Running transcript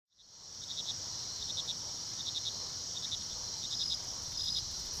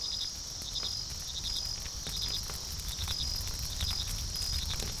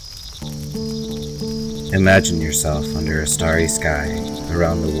Imagine yourself under a starry sky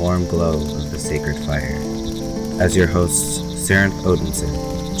around the warm glow of the sacred fire. As your hosts, Sarenth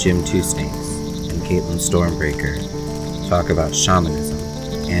Odinson, Jim Two Snakes, and Caitlin Stormbreaker talk about shamanism,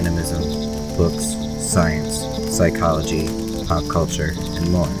 animism, books, science, psychology, pop culture, and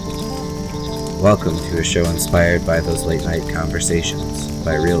more. Welcome to a show inspired by those late-night conversations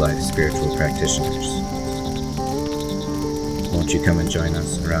by real-life spiritual practitioners. Won't you come and join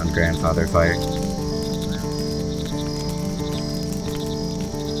us around Grandfather Fire?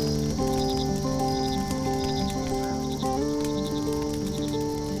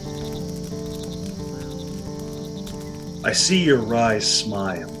 I see your wry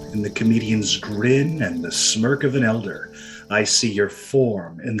smile in the comedian's grin and the smirk of an elder. I see your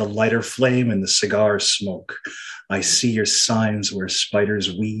form in the lighter flame and the cigar smoke. I see your signs where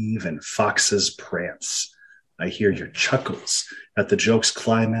spiders weave and foxes prance. I hear your chuckles at the joke's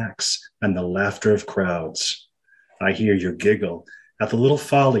climax and the laughter of crowds. I hear your giggle at the little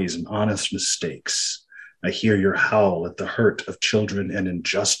follies and honest mistakes. I hear your howl at the hurt of children and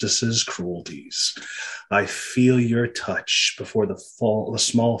injustices, cruelties. I feel your touch before the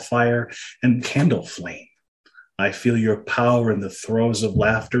small fire and candle flame. I feel your power in the throes of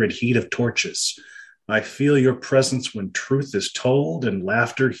laughter and heat of torches. I feel your presence when truth is told and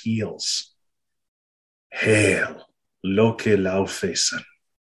laughter heals. Hail, Loke Laufeysen.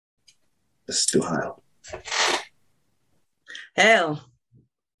 Stu Heil. Hail.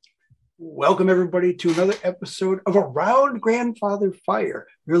 Welcome, everybody, to another episode of Around Grandfather Fire.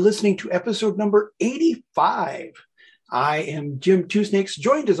 You're listening to episode number 85. I am Jim Two Snakes,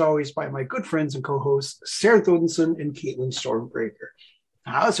 joined as always by my good friends and co-hosts, Sarenth Odinson and Caitlin Stormbreaker.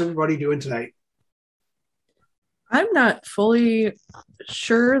 How's everybody doing tonight? I'm not fully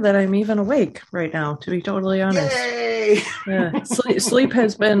sure that I'm even awake right now, to be totally honest. Yay! Sleep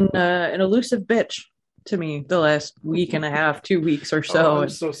has been an elusive bitch to me the last week and a half, 2 weeks or so. Oh, I'm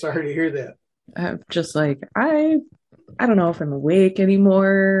so sorry to hear that. I'm just like, I don't know if I'm awake anymore,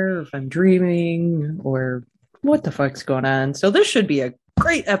 or if I'm dreaming, or what the fuck's going on. So this should be a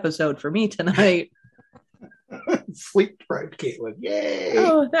great episode for me tonight. Sleep deprived Caitlin. Yay!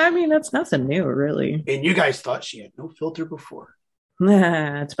 Oh, I mean, that's nothing new, really. And you guys thought she had no filter before.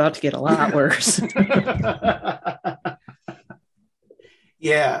 Nah, it's about to get a lot worse.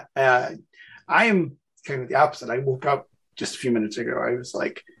 Yeah, I am kind of the opposite. I woke up just a few minutes ago. I was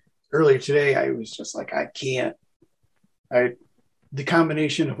like, earlier today, I was just like, I can't. The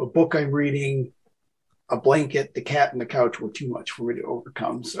combination of a book I'm reading, a blanket, the cat, and the couch were too much for me to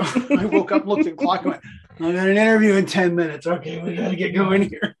overcome. So I woke up, looked at the clock, and went, I got an interview in 10 minutes. Okay, we got to get going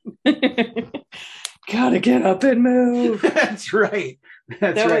here. Gotta get up and move. That's right.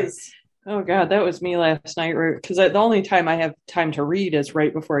 That's right. Oh God, that was me last night. Because the only time I have time to read is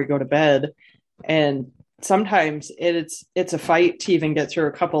right before I go to bed. And sometimes it's a fight to even get through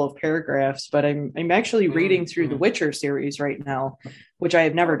a couple of paragraphs, but I'm actually reading through the Witcher series right now, which I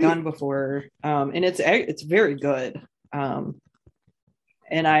have never done before. And it's very good. And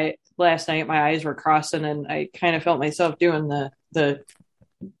last night my eyes were crossing and I kind of felt myself doing the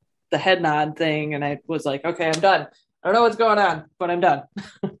head nod thing. And I was like, okay, I'm done. I don't know what's going on, but I'm done.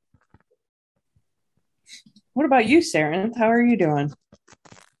 What about you, Sarenth? How are you doing?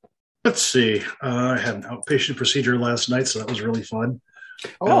 Let's see. I had an outpatient procedure last night, so that was really fun.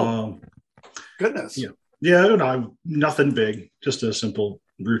 Oh, goodness. Yeah, no, nothing big. Just a simple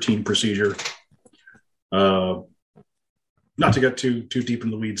routine procedure. Not to get too deep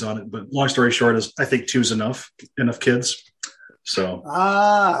in the weeds on it, but long story short is I think 2 is enough kids. So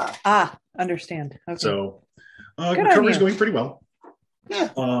understand. Okay. So recovery's going pretty well. Yeah.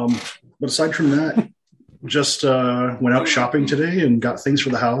 But aside from that, just went out shopping today and got things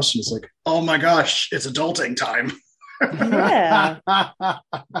for the house, and it's like, oh my gosh, it's adulting time. Yeah.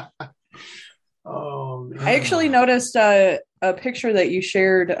 Oh, man. I actually noticed a picture that you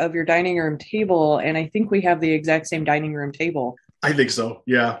shared of your dining room table, and I think we have the exact same dining room table. I think so.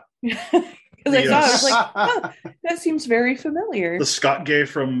 Yeah. Because I saw it, I was like, that seems very familiar. The Scott Gay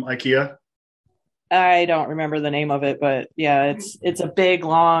from IKEA. I don't remember the name of it, but yeah, it's a big,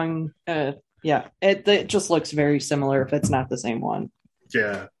 long. Yeah, it just looks very similar if it's not the same one.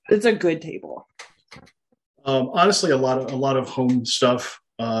 Yeah, it's a good table. Honestly, a lot of home stuff.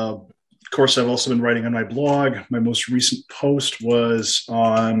 Of course, I've also been writing on my blog. My most recent post was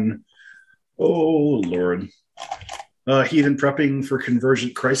on, heathen prepping for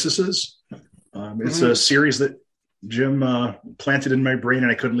convergent crises. It's a series that Jim planted in my brain,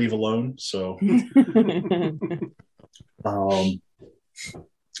 and I couldn't leave alone. So.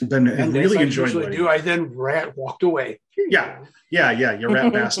 Been And really as I enjoying usually writing. do, I then walked away. Yeah, you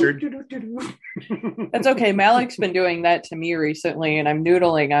rat bastard. That's okay. Malik's been doing that to me recently, and I'm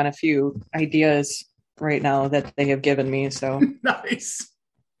noodling on a few ideas right now that they have given me. So Nice.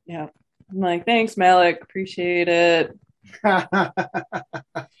 yeah, I'm like, thanks, Malik. Appreciate it. But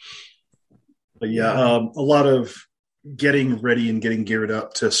yeah, a lot of getting ready and getting geared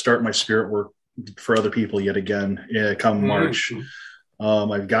up to start my spirit work for other people yet again come March.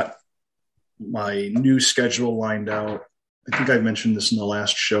 I've got my new schedule lined out. I think I mentioned this in the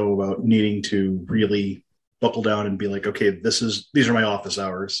last show about needing to really buckle down and be like, okay, these are my office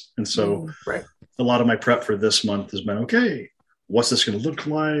hours. And so a lot of my prep for this month has been, okay, what's this going to look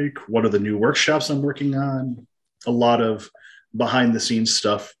like? What are the new workshops I'm working on? A lot of behind the scenes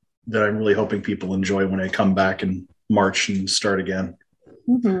stuff that I'm really hoping people enjoy when I come back in March and start again.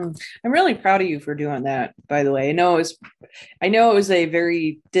 Mm-hmm. I'm really proud of you for doing that, by the way. I know it was a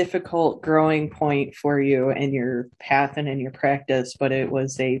very difficult growing point for you in your path and in your practice, but it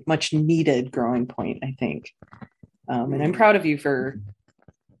was a much needed growing point, I think. And I'm proud of you for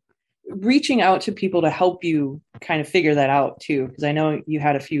reaching out to people to help you kind of figure that out too, because I know you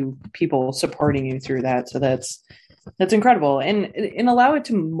had a few people supporting you through that. So that's incredible, and allow it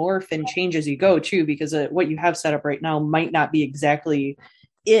to morph and change as you go too, because what you have set up right now might not be exactly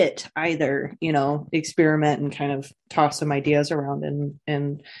it either. Experiment and kind of toss some ideas around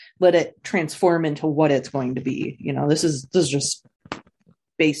and let it transform into what it's going to be. This is just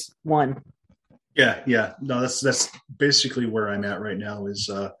base one. Yeah. No, that's basically where I'm at right now, is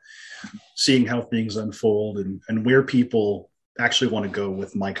seeing how things unfold and where people actually want to go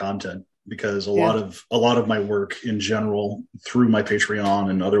with my content. Because a lot of my work in general through my Patreon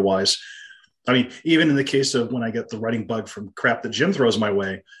and otherwise, I mean, even in the case of when I get the writing bug from crap that Jim throws my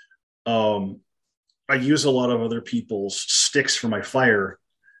way, I use a lot of other people's sticks for my fire,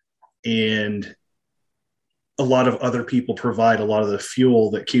 and a lot of other people provide a lot of the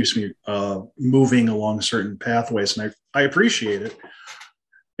fuel that keeps me moving along certain pathways, and I appreciate it.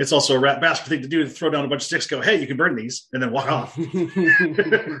 It's also a rat bastard thing to do, to throw down a bunch of sticks, go, hey, you can burn these, and then walk off.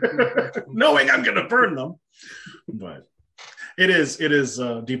 Knowing I'm going to burn them. But it is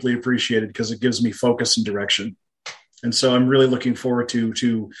deeply appreciated because it gives me focus and direction. And so I'm really looking forward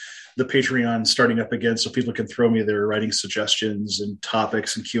to the Patreon starting up again, so people can throw me their writing suggestions and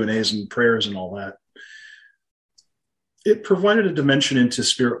topics and Q&As and prayers and all that. It provided a dimension into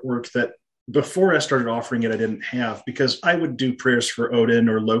spirit work that before I started offering it, I didn't have, because I would do prayers for Odin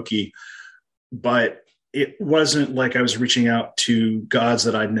or Loki, but it wasn't like I was reaching out to gods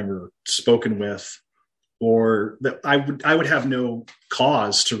that I'd never spoken with, or that I would have no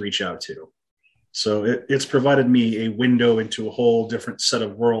cause to reach out to. So it's provided me a window into a whole different set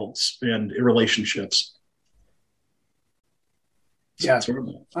of worlds and relationships. Yeah,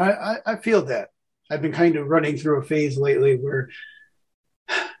 I feel that. I've been kind of running through a phase lately where,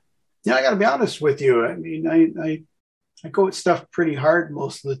 I got to be honest with you. I mean, I go at stuff pretty hard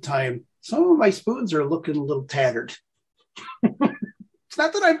most of the time. Some of my spoons are looking a little tattered. It's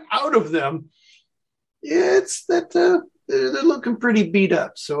not that I'm out of them. It's that they're looking pretty beat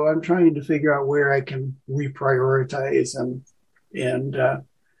up. So I'm trying to figure out where I can reprioritize and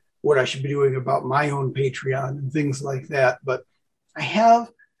what I should be doing about my own Patreon and things like that. But I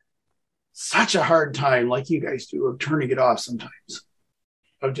have such a hard time, like you guys do, of turning it off sometimes.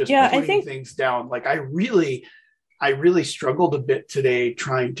 Of just putting things down. Like I really struggled a bit today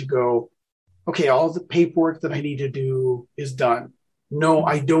trying to go, okay, all the paperwork that I need to do is done. No,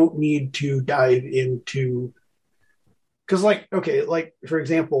 I don't need to dive into, because like for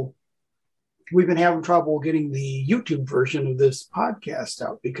example, we've been having trouble getting the YouTube version of this podcast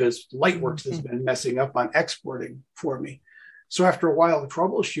out because Lightworks has been messing up on exporting for me. So after a while of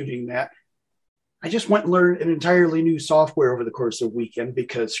troubleshooting that, I just went and learned an entirely new software over the course of a weekend,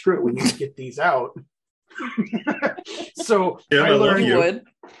 because screw it, we need to get these out. So I learned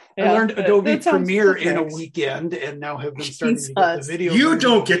Adobe Premiere in a weekend, and now have been starting to get the video. You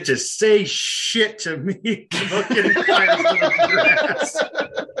don't get to say shit to me about getting fired from the grass.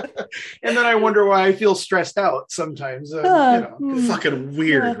 And then I wonder why I feel stressed out sometimes. Fucking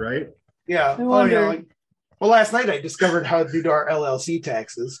weird, right? Yeah. Well, last night I discovered how to do our LLC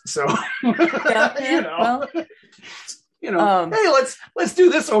taxes. So, hey, let's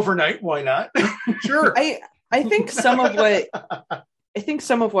do this overnight. Why not? Sure. I think some of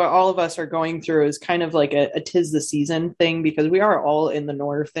what all of us are going through is kind of like a 'tis the season thing, because we are all in the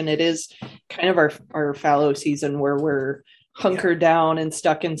north, and it is kind of our fallow season where we're hunkered down and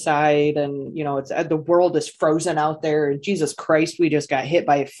stuck inside, and it's the world is frozen out there. Jesus Christ, we just got hit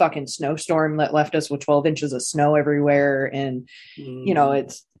by a fucking snowstorm that left us with 12 inches of snow everywhere, and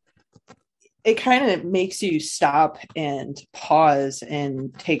it kind of makes you stop and pause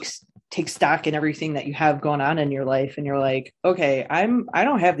and take stock in everything that you have going on in your life. And you're like, okay, I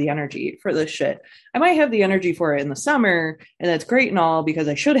don't have the energy for this shit. I might have the energy for it in the summer, and that's great and all, because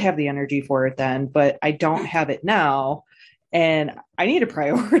I should have the energy for it then, but I don't have it now. And I need to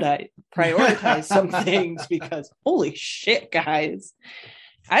prioritize some things, because holy shit, guys.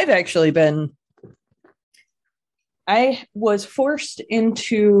 I was forced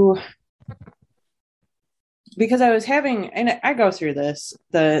into, because I was having, and I go through this,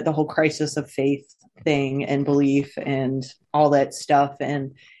 the whole crisis of faith thing and belief and all that stuff.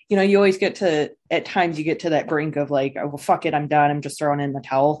 And, you know, you always get to, at times you get to that brink of like, oh, well, fuck it, I'm done. I'm just throwing in the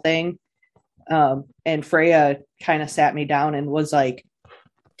towel thing. And Freya kind of sat me down and was like,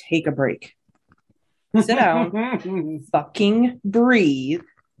 take a break, sit down, fucking breathe,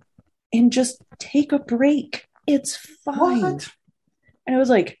 and just take a break. It's fine. What? And I was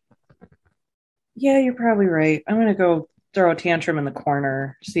like, yeah, you're probably right. I'm going to go throw a tantrum in the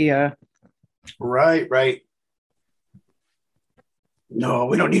corner. See ya. Right. No,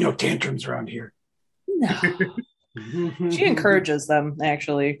 we don't need no tantrums around here. No. She encourages them,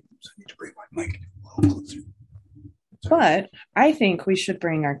 actually. I need to bring my mic a little closer. But I think we should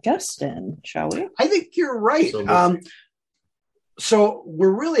bring our guest in, shall we? I think you're right. So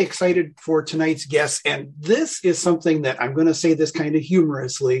we're really excited for tonight's guest, and this is something that I'm going to say this kind of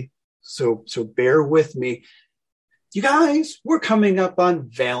humorously, so bear with me. You guys, we're coming up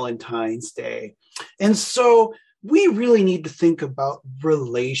on Valentine's Day, and so we really need to think about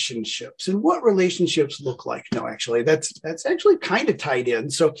relationships and what relationships look like. No, actually, that's actually kind of tied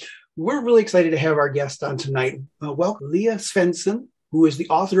in. So we're really excited to have our guest on tonight. Welcome, Leah Svensson, who is the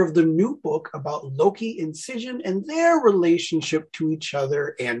author of the new book about Loki and Sijin and their relationship to each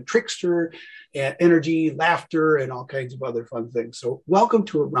other, and trickster and energy, laughter, and all kinds of other fun things. So welcome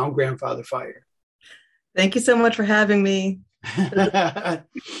to Around Grandfather Fire. Thank you so much for having me.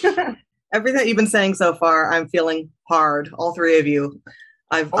 Everything you've been saying so far, I'm feeling hard. All three of you.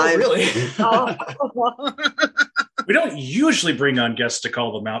 Really? We don't usually bring on guests to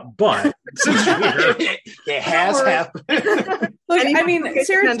call them out, but since you're here, it has happened. Look, I mean,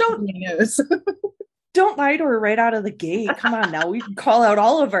 Sarah, don't lie to her right out of the gate. Come on now. We can call out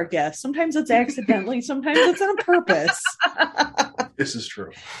all of our guests. Sometimes it's accidentally, sometimes it's on purpose. This is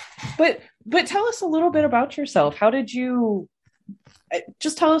true. But tell us a little bit about yourself. How did you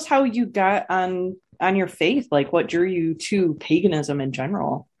just tell us how you got on your faith? Like, what drew you to paganism in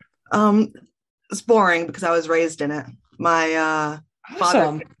general? It's boring because I was raised in it. My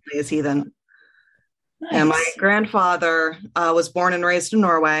father is heathen. Nice. And my grandfather was born and raised in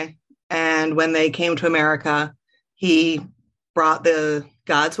Norway. And when they came to America, he brought the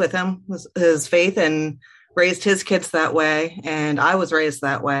gods with him, his faith, and raised his kids that way. And I was raised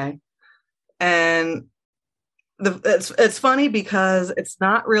that way. And it's funny because it's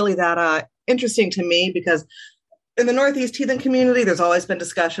not really that interesting to me, because in the Northeast heathen community, there's always been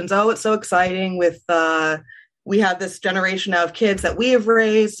discussions. Oh, it's so exciting with we have this generation now of kids that we have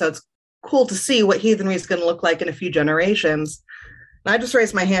raised. So it's cool to see what heathenry is going to look like in a few generations. And I just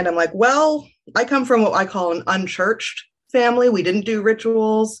raised my hand. I'm like, well, I come from what I call an unchurched family. We didn't do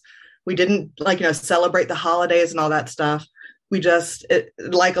rituals. We didn't celebrate the holidays and all that stuff. We just,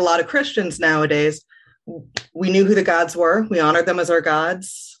 like a lot of Christians nowadays, we knew who the gods were. We honored them as our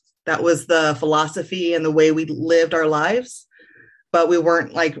gods. That was the philosophy and the way we lived our lives. But we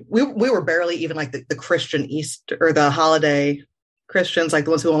weren't we were barely even like the Christian Easter or the holiday Christians, like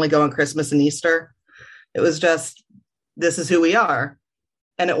the ones who only go on Christmas and Easter. It was just, this is who we are.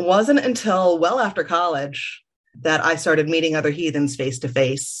 And it wasn't until well after college that I started meeting other heathens face to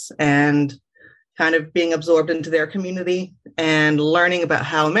face and kind of being absorbed into their community and learning about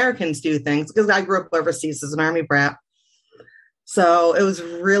how Americans do things, because I grew up overseas as an Army brat. So it was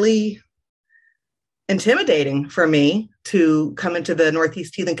really intimidating for me to come into the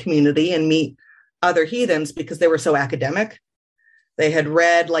Northeast heathen community and meet other heathens because they were so academic. They had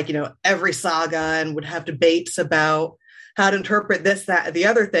read every saga and would have debates about how to interpret this, that, the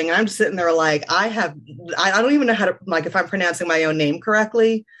other thing. And I'm just sitting there like, I don't even know how to, if I'm pronouncing my own name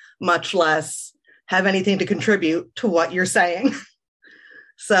correctly, much less have anything to contribute to what you're saying.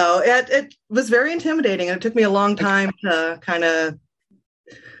 So it was very intimidating, and it took me a long time to kind of.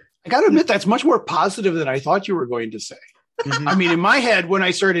 I got to admit, that's much more positive than I thought you were going to say. Mm-hmm. I mean, in my head, when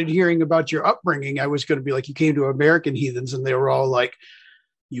I started hearing about your upbringing, I was going to be like, you came to American heathens, and they were all like,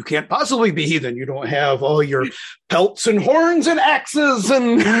 you can't possibly be heathen. You don't have all your pelts and horns and axes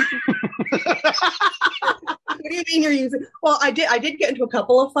and. What do you mean you're using? Well, I did get into a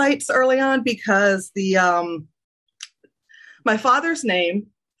couple of fights early on because my father's name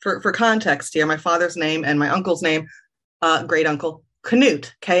for context here, my father's name and my uncle's name, great uncle,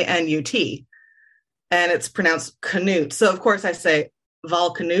 Knut, Knut, and it's pronounced Knut. So of course I say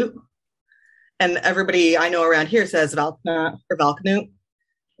Val Knut, and everybody I know around here says Val Knut or Val Knut,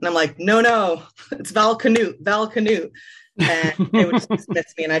 and I'm like, no, it's Val Knut, Val Knut, and they would just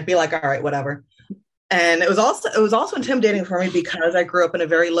dismiss me, and I'd be like, all right, whatever. And it was also intimidating for me because I grew up in a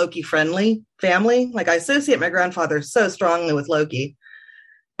very Loki friendly family. Like I associate my grandfather so strongly with Loki.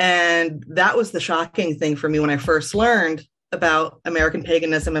 And that was the shocking thing for me when I first learned about American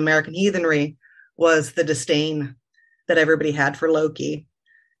paganism, American heathenry, was the disdain that everybody had for Loki.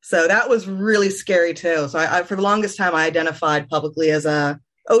 So that was really scary too. So I for the longest time, I identified publicly as a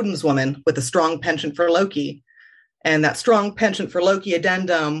Odin's woman with a strong penchant for Loki. And that strong penchant for Loki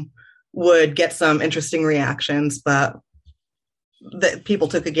addendum would get some interesting reactions, but people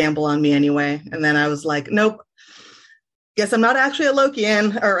took a gamble on me anyway. And then I was like, nope, guess I'm not actually a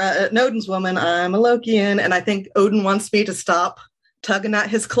Lokian or an Odin's woman. I'm a Lokian. And I think Odin wants me to stop tugging at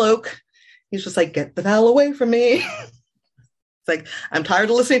his cloak. He's just like, get the hell away from me. It's like, I'm tired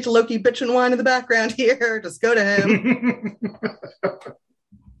of listening to Loki bitch and whine in the background here. Just go to him.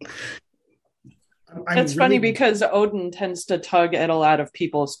 It's funny because Odin tends to tug at a lot of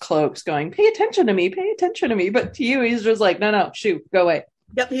people's cloaks going, pay attention to me. But to you, he's just like, no, shoot, go away.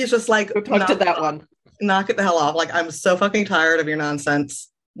 Yep. He's just like, go talk to that one. Knock it the hell off. Like, I'm so fucking tired of your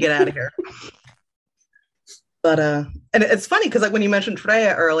nonsense. Get out of here. But, and it's funny because like when you mentioned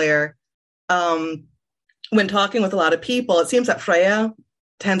Freya earlier, when talking with a lot of people, it seems that Freya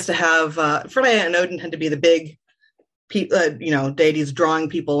tends to have, Freya and Odin tend to be the big, deities drawing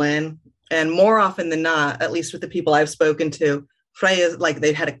people in. And more often than not, at least with the people I've spoken to, Freya, like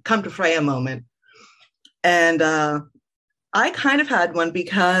they've had a come to Freya moment. And I kind of had one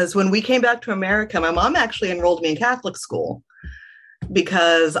because when we came back to America, my mom actually enrolled me in Catholic school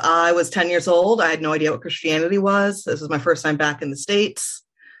because I was 10 years old. I had no idea what Christianity was. This was my first time back in the States.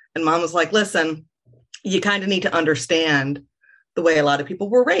 And mom was like, listen, you kind of need to understand the way a lot of people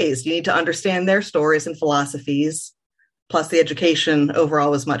were raised. You need to understand their stories and philosophies. Plus the education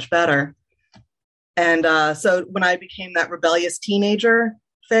overall was much better. And so when I became that rebellious teenager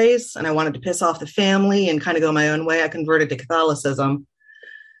phase and I wanted to piss off the family and kind of go my own way, I converted to Catholicism.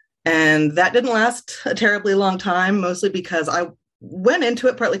 And that didn't last a terribly long time, mostly because I went into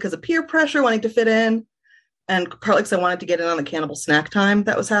it partly because of peer pressure, wanting to fit in, and partly because I wanted to get in on the cannibal snack time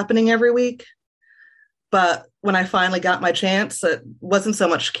that was happening every week. But when I finally got my chance, it wasn't so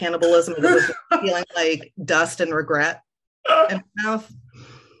much cannibalism, it was feeling like dust and regret in my mouth.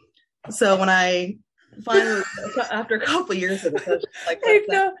 So when I finally, after a couple of years of it,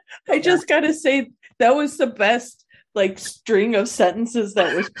 I just gotta say that was the best like string of sentences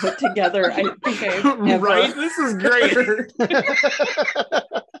that was put together. I think I've ever right. This is great.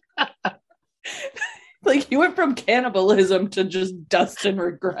 Like you went from cannibalism to just dust and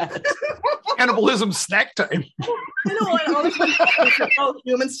regret. Cannibalism snack time. I know, and all the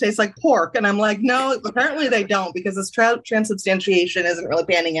humans taste like pork, and I'm like, no, apparently they don't, because this transubstantiation isn't really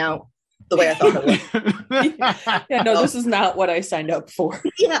panning out the way I thought it would. This is not what I signed up for.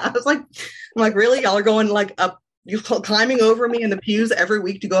 Yeah, I'm like, really, y'all are going like up, you're climbing over me in the pews every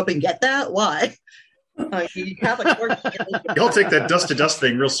week to go up and get that? Why? You have like y'all take that dust to dust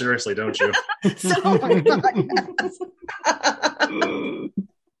thing real seriously, don't you? Oh my God,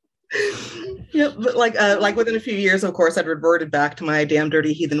 yeah, but like within a few years, of course, I'd reverted back to my damn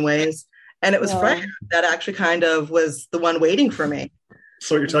dirty heathen ways, and it was Freya that actually kind of was the one waiting for me.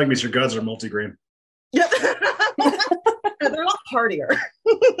 So what you're telling me is your gods are multigrain? Yep. They're a lot heartier.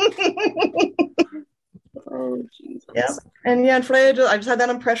 Oh, Jesus. Yeah. And Freya, I just had that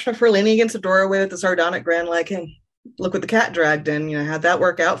impression of her leaning against the doorway with the sardonic grin, like, hey, look what the cat dragged in. How'd that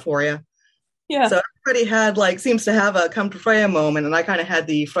work out for you? Yeah. So everybody had seems to have a come to Freya moment, and I kind of had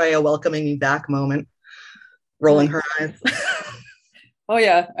the Freya welcoming me back moment, rolling her eyes. Oh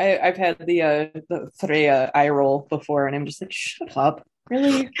yeah, I've had the Freya eye roll before, and I'm just like, shut up,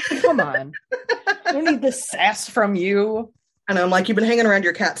 really? Come on, I don't need this sass from you. And I'm like, you've been hanging around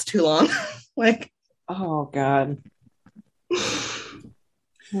your cats too long. Oh God.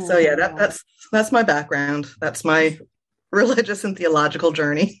 So yeah, that's my background. That's my religious and theological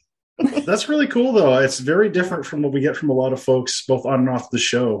journey. That's really cool, though. It's very different from what we get from a lot of folks, both on and off the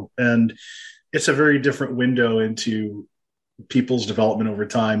show. And it's a very different window into people's development over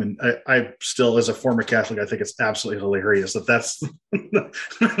time. And I still, as a former Catholic, I think it's absolutely hilarious that's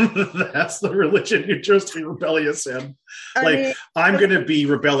the religion you chose to be rebellious in. I'm going to be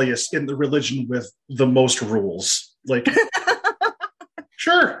rebellious in the religion with the most rules.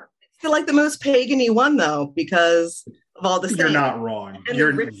 Sure. I feel like the most pagan-y one, though, because of all the saints. You're not wrong. And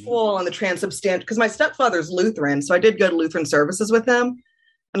the ritual and the transubstantiation, because my stepfather's Lutheran, so I did go to Lutheran services with him.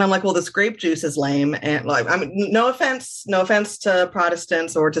 And I'm like, well, this grape juice is lame. And like, I mean, no offense to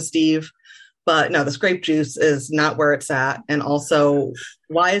Protestants or to Steve, but no, this grape juice is not where it's at. And also,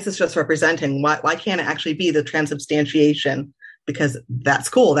 why is this just representing? Why can't it actually be the transubstantiation? Because that's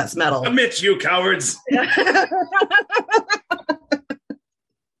cool. That's metal. Admit, you cowards.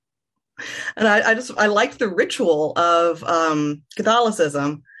 And I liked the ritual of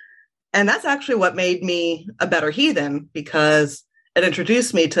Catholicism. And that's actually what made me a better heathen, because it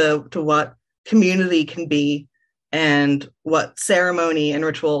introduced me to what community can be and what ceremony and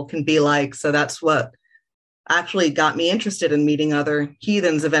ritual can be like. So that's what actually got me interested in meeting other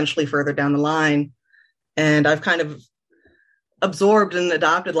heathens eventually further down the line. And I've kind of absorbed and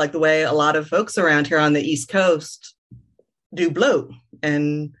adopted like the way a lot of folks around here on the East Coast do bloat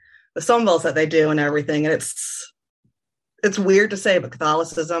and the Somvels that they do and everything. And it's weird to say, but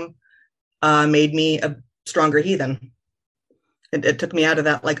Catholicism made me a stronger heathen. It took me out of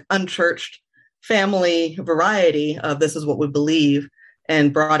that like unchurched family variety of this is what we believe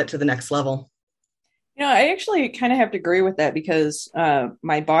and brought it to the next level. You know, I actually kind of have to agree with that because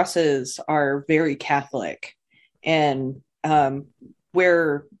my bosses are very Catholic, and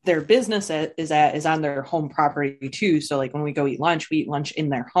where their business is on their home property too. So like when we go eat lunch, we eat lunch in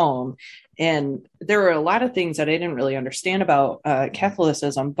their home. And there were a lot of things that I didn't really understand about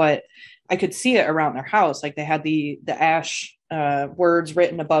Catholicism, but I could see it around their house. Like they had the ash words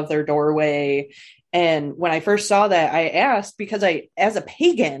written above their doorway. And when I first saw that, I asked because as a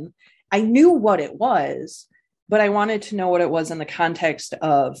pagan, I knew what it was, but I wanted to know what it was in the context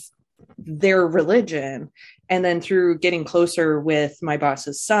of their religion. And then through getting closer with my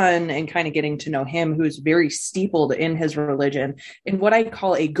boss's son and kind of getting to know him, who's very steepled in his religion, in what I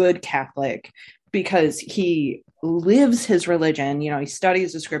call a good Catholic, because he lives his religion, you know, he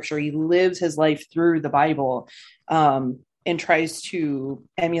studies the scripture, he lives his life through the Bible, and tries to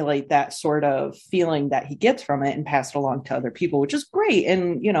emulate that sort of feeling that he gets from it and pass it along to other people, which is great.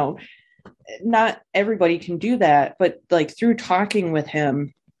 And, you know, not everybody can do that, but like through talking with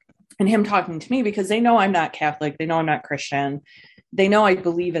him and him talking to me, because they know I'm not Catholic, they know I'm not Christian, they know I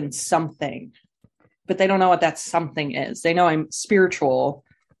believe in something, but they don't know what that something is. They know I'm spiritual,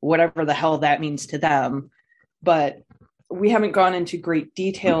 whatever the hell that means to them. But we haven't gone into great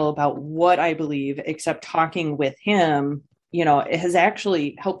detail about what I believe, except talking with him, you know, it has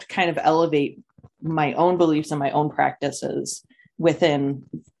actually helped kind of elevate my own beliefs and my own practices within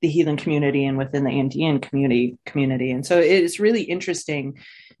the heathen community and within the Andean community. And so it's really interesting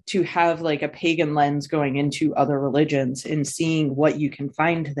to have like a pagan lens going into other religions and seeing what you can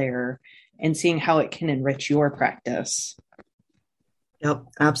find there and seeing how it can enrich your practice. Yep,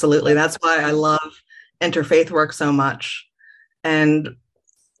 absolutely. That's why I love interfaith work so much. And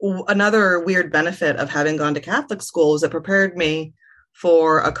another weird benefit of having gone to Catholic school is it prepared me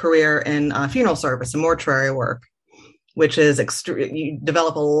for a career in funeral service and mortuary work, which is you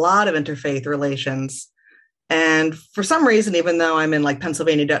develop a lot of interfaith relations. And for some reason, even though I'm in like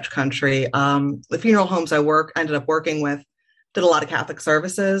Pennsylvania Dutch country, the funeral homes I ended up working with did a lot of Catholic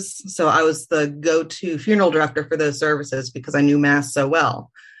services. So I was the go-to funeral director for those services because I knew Mass so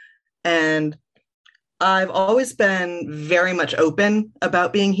well. And I've always been very much open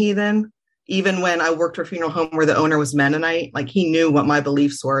about being heathen, even when I worked for a funeral home where the owner was Mennonite. Like he knew what my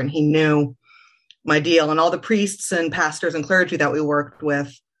beliefs were and he knew my deal, and all the priests and pastors and clergy that we worked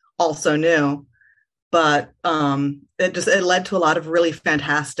with also knew. But it led to a lot of really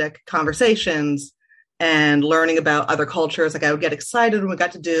fantastic conversations and learning about other cultures. Like I would get excited when we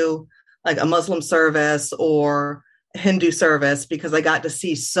got to do like a Muslim service or a Hindu service because I got to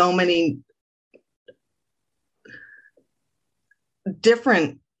see so many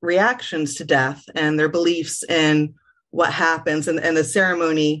different reactions to death and their beliefs in what happens and the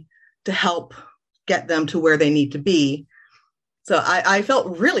ceremony to help get them to where they need to be. So I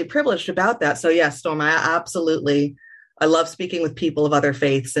felt really privileged about that. So yes, Storm, I love speaking with people of other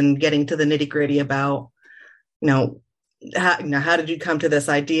faiths and getting to the nitty gritty about, how did you come to this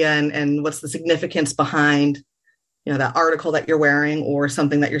idea and what's the significance behind, that article that you're wearing or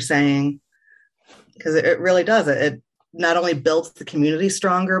something that you're saying? Because it really does. It not only builds the community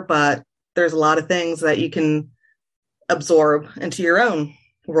stronger, but there's a lot of things that you can absorb into your own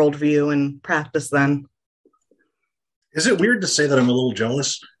worldview and practice then. Is it weird to say that I'm a little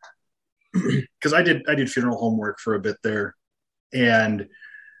jealous? Because I did funeral home work for a bit there. And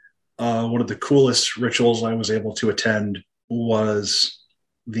one of the coolest rituals I was able to attend was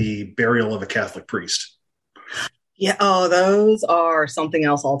the burial of a Catholic priest. Yeah. Oh, those are something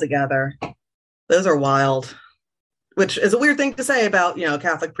else altogether. Those are wild. which is a weird thing to say about, a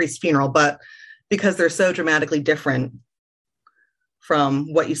Catholic priest's funeral, but because they're so dramatically different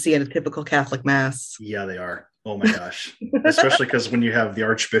from what you see in a typical Catholic mass. Yeah, they are. Oh my gosh. Especially because when you have the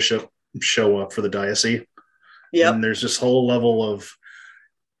Archbishop show up for the diocese, and there's this whole level of,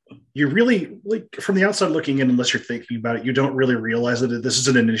 you really, like, from the outside looking in, unless you're thinking about it, you don't really realize that this is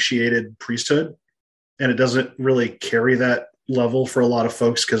an initiated priesthood, and it doesn't really carry that level for a lot of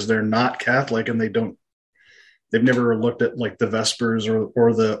folks because they're not Catholic and they've never looked at like the Vespers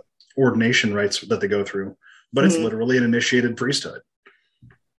or the ordination rites that they go through, but it's literally an initiated priesthood.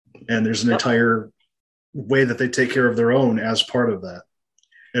 And there's an entire way that they take care of their own as part of that.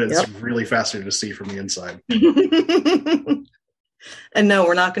 And it's really fascinating to see from the inside. And no,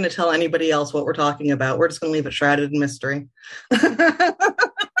 we're not going to tell anybody else what we're talking about. We're just going to leave it shrouded in mystery.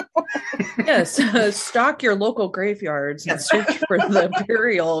 Yes, stock your local graveyards and search for the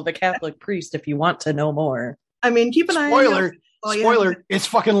burial of a Catholic priest if you want to know more. I mean, keep an eye on Spoiler, it's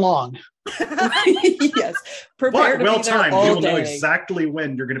fucking long. Yes. Prepare to well be there timed. all You will know day. exactly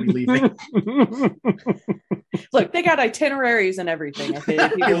when you're going to be leaving. Look, they got itineraries and everything. If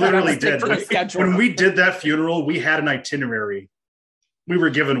you literally did. to the schedule. When we did that funeral, we had an itinerary. We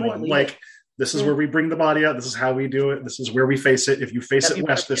were given one. Like, this is where we bring the body out. This is how we do it. This is where we face it. If you face it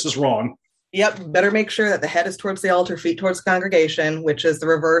west, this is wrong. Yep. Better make sure that the head is towards the altar, feet towards the congregation, which is the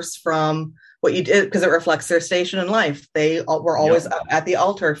reverse from what you did, because it reflects their station in life. They were always at the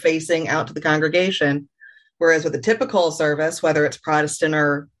altar facing out to the congregation. Whereas with a typical service, whether it's Protestant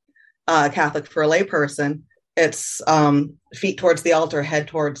or Catholic for a lay person, it's feet towards the altar, head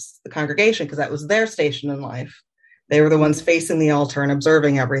towards the congregation, because that was their station in life. They were the ones facing the altar and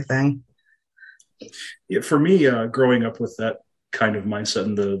observing everything. Yeah, for me, growing up with that kind of mindset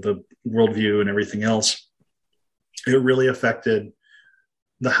and the worldview and everything else, it really affected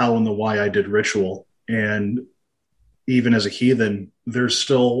the how and the why I did ritual. And even as a heathen, there's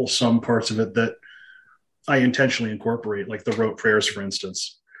still some parts of it that I intentionally incorporate, like the rote prayers, for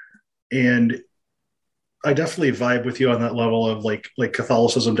instance. And I definitely vibe with you on that level of like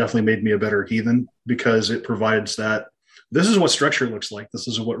Catholicism definitely made me a better heathen, because it provides that this is what structure looks like. This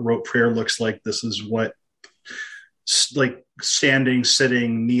is what rote prayer looks like. This is what like standing,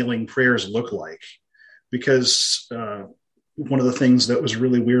 sitting, kneeling prayers look like. Because one of the things that was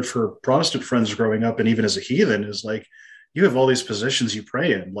really weird for Protestant friends growing up, and even as a heathen, is like, you have all these positions you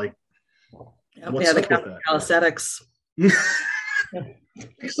pray in. Like, what's up with that? Calisthenics.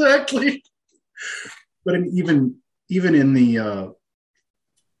 Exactly. But even in the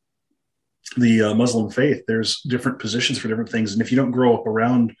Muslim faith, there's different positions for different things. And if you don't grow up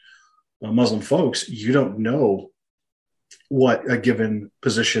around Muslim folks, you don't know what a given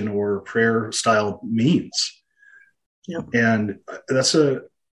position or prayer style means. Yep. And that's a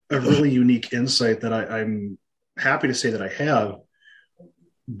really unique insight that I'm happy to say that I have,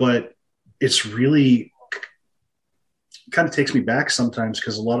 but it's really kind of takes me back sometimes,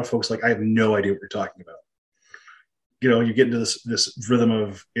 because a lot of folks, like, I have no idea what you're talking about. You know, you get into this rhythm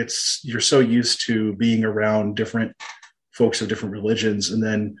of you're so used to being around different folks of different religions, and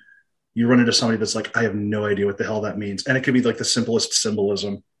then you run into somebody that's like, I have no idea what the hell that means. And it could be like the simplest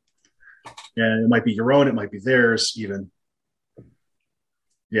symbolism. And it might be your own, it might be theirs even.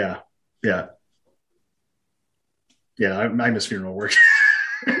 Yeah. I miss funeral work.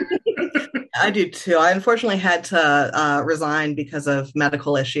 I do too. I unfortunately had to resign because of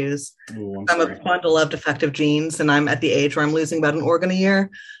medical issues. Ooh, I'm a bundle of defective genes, and I'm at the age where I'm losing about an organ a year,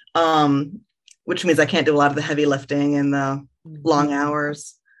 which means I can't do a lot of the heavy lifting and the long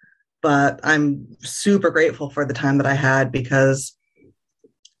hours. But I'm super grateful for the time that I had, because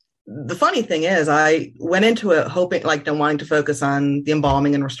the funny thing is, I went into it hoping, like, wanting to focus on the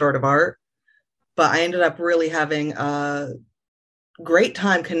embalming and restorative art, but I ended up really having a great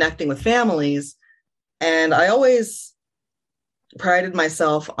time connecting with families. And I always prided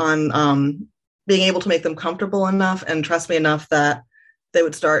myself on being able to make them comfortable enough and trust me enough that they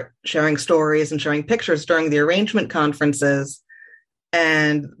would start sharing stories and sharing pictures during the arrangement conferences.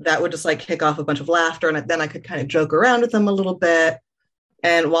 And that would just like kick off a bunch of laughter. And then I could kind of joke around with them a little bit.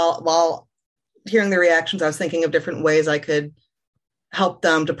 And while hearing the reactions, I was thinking of different ways I could help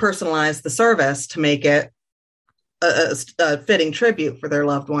them to personalize the service to make it a fitting tribute for their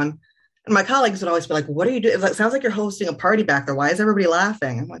loved one. And my colleagues would always be like, what are you doing? It sounds like you're hosting a party back there. Why is everybody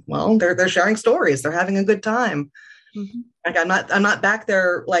laughing? I'm like, well, they're sharing stories. They're having a good time. Mm-hmm. Like, I'm not back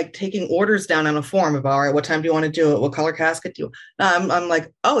there like taking orders down on a form of, all right, what time do you want to do it? What color casket do you? I'm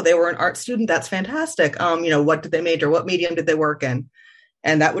like, oh, they were an art student. That's fantastic. What did they major? What medium did they work in?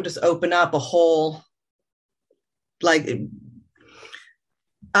 And that would just open up a whole, like,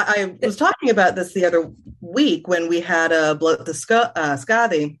 I was talking about this the other week when we had a bloat the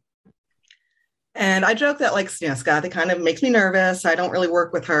Scathy. And I joke that, like, Scathy kind of makes me nervous. I don't really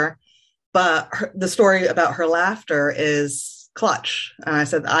work with her. But the story about her laughter is clutch. And I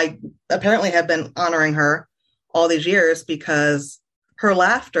said, I apparently have been honoring her all these years because her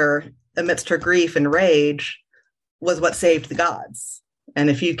laughter amidst her grief and rage was what saved the gods. And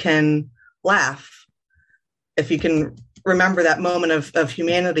if you can laugh, if you can remember that moment of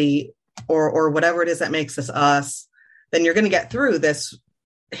humanity or whatever it is that makes us us, then you're going to get through this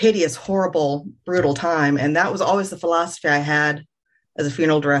hideous, horrible, brutal time. And that was always the philosophy I had as a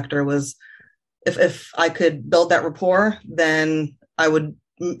funeral director, was if I could build that rapport, then I would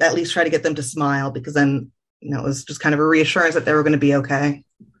at least try to get them to smile, because then, it was just kind of a reassurance that they were going to be okay.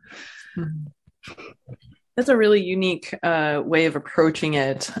 That's a really unique way of approaching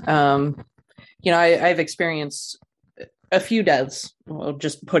it. I've experienced a few deaths, I'll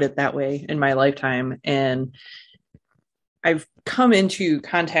just put it that way, in my lifetime. And I've come into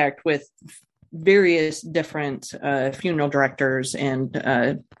contact with various different funeral directors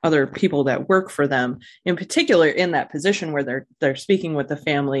and other people that work for them, in particular in that position where they're speaking with the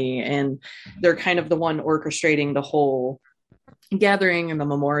family, and they're kind of the one orchestrating the whole gathering and the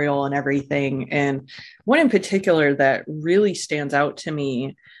memorial and everything. And one in particular that really stands out to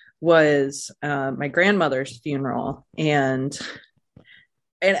me was my grandmother's funeral. And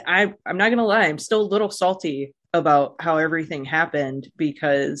I'm not going to lie, I'm still a little salty about how everything happened,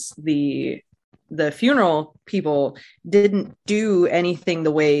 because the funeral people didn't do anything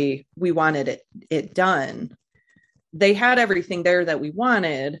the way we wanted it done. They had everything there that we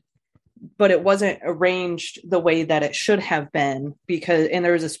wanted, but it wasn't arranged the way that it should have been, and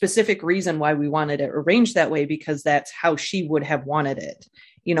there was a specific reason why we wanted it arranged that way, because that's how she would have wanted it.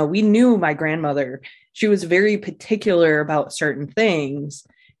 We knew my grandmother, she was very particular about certain things.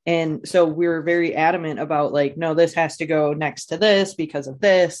 And so we were very adamant about, like, no, this has to go next to this because of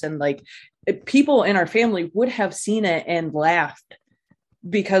this. And like, people in our family would have seen it and laughed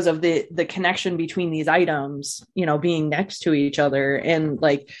because of the connection between these items, being next to each other. And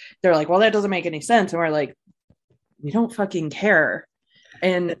like, they're like, well, that doesn't make any sense. And we're like, we don't fucking care.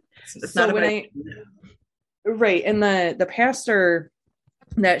 And it's so right. And the pastor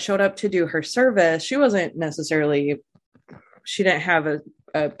that showed up to do her service, she didn't have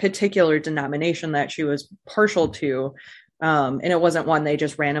a particular denomination that she was partial to. And it wasn't one they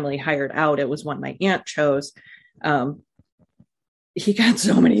just randomly hired out. It was one my aunt chose. He got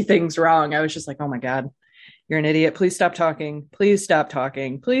so many things wrong. I was just like, oh my God, you're an idiot. Please stop talking. Please stop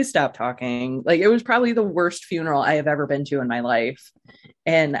talking. Please stop talking. Like, it was probably the worst funeral I have ever been to in my life.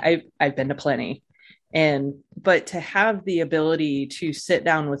 And I've been to plenty. But to have the ability to sit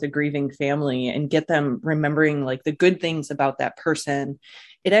down with a grieving family and get them remembering like the good things about that person,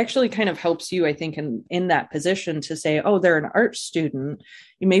 it actually kind of helps you, I think, in that position to say, oh, they're an art student.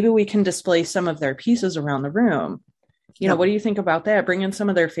 Maybe we can display some of their pieces around the room. What do you think about that? Bring in some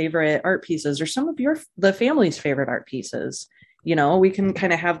of their favorite art pieces, or some of the family's favorite art pieces. We can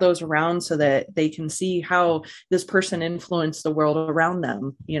kind of have those around so that they can see how this person influenced the world around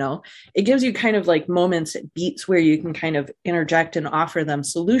them. It gives you kind of like moments, beats where you can kind of interject and offer them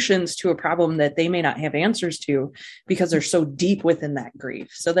solutions to a problem that they may not have answers to, because they're so deep within that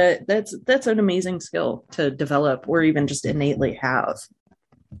grief. So that's an amazing skill to develop, or even just innately have.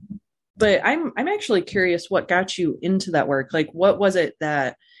 But I'm actually curious what got you into that work. Like, what was it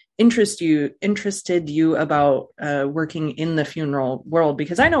that interested you about working in the funeral world?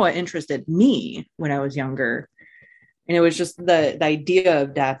 Because I know what interested me when I was younger, and it was just the idea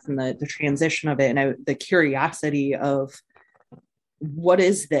of death and the transition of it, and the curiosity of what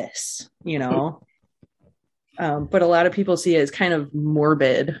is this, but a lot of people see it as kind of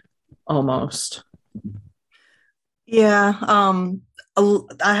morbid almost. Yeah.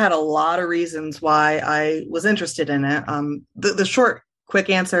 I had a lot of reasons why I was interested in it. The short, quick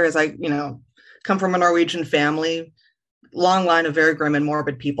answer is I come from a Norwegian family, long line of very grim and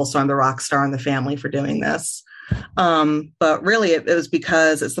morbid people. So I'm the rock star in the family for doing this. But really it was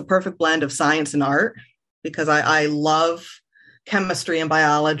because it's the perfect blend of science and art, because I love chemistry and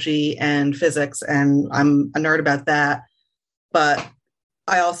biology and physics, and I'm a nerd about that. But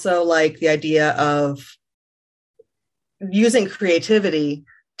I also like the idea of using creativity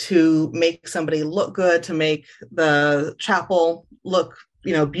to make somebody look good, to make the chapel look,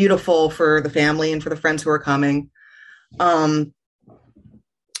 beautiful for the family and for the friends who are coming. And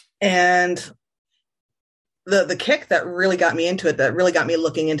the kick that really got me into it, that really got me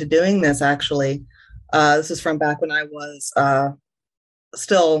looking into doing this, actually, this is from back when I was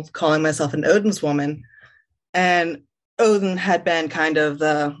still calling myself an Odin's woman. And Odin had been kind of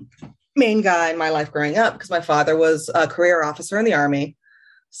the main guy in my life growing up because my father was a career officer in the Army.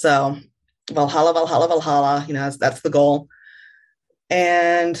 So Valhalla, Valhalla, Valhalla, that's the goal.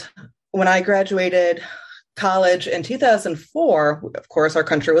 And when I graduated college in 2004, of course, our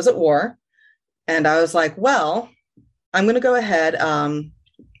country was at war. And I was like, well, I'm going to go ahead,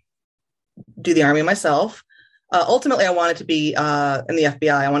 do the Army myself. Ultimately, I wanted to be in the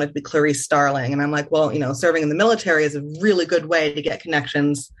FBI. I wanted to be Clarice Starling. And I'm like, well, serving in the military is a really good way to get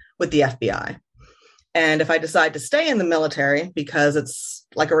connections with the FBI. And if I decide to stay in the military because it's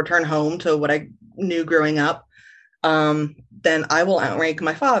like a return home to what I knew growing up, then I will outrank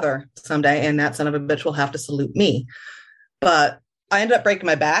my father someday, and that son of a bitch will have to salute me. But I ended up breaking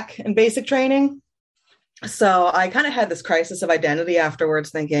my back in basic training. So I kind of had this crisis of identity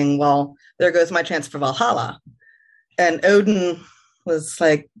afterwards, thinking, well, there goes my chance for Valhalla. And Odin was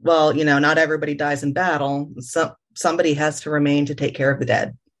like, well, not everybody dies in battle. So somebody has to remain to take care of the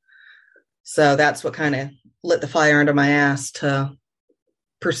dead. So that's what kind of lit the fire under my ass to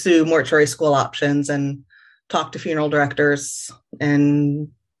pursue mortuary school options and talk to funeral directors and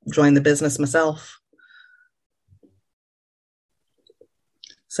join the business myself.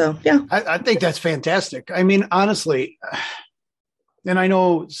 So, yeah. I think that's fantastic. I mean, honestly, and I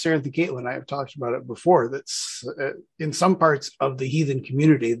know Sarah and Caitlin and I have talked about it before, that's in some parts of the heathen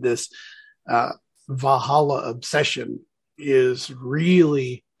community, this Valhalla obsession is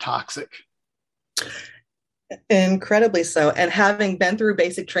really toxic. Incredibly so. And having been through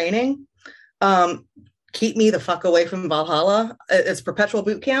basic training, keep me the fuck away from Valhalla. It's perpetual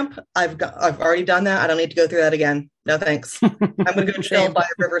boot camp. I've already done that. I don't need to go through that again. No, thanks. I'm going to go chill by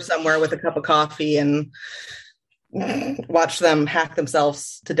a river somewhere with a cup of coffee and watch them hack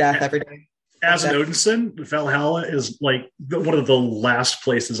themselves to death every day. As an Odinson, Valhalla is like one of the last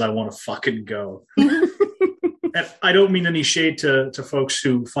places I want to fucking go. And I don't mean any shade to folks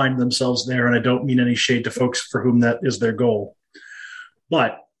who find themselves there, and I don't mean any shade to folks for whom that is their goal.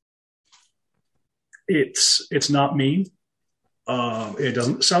 But it's not me. It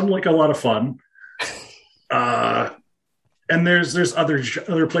doesn't sound like a lot of fun. And there's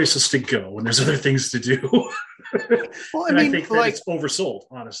other places to go, and there's other things to do. Well, I think that it's oversold,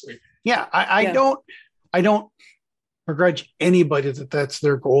 honestly. Yeah, I don't begrudge anybody that's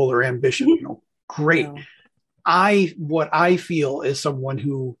their goal or ambition. Great. No. What I feel is someone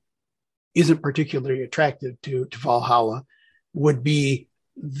who isn't particularly attracted to Valhalla would be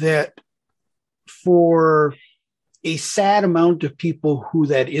that for a sad amount of people who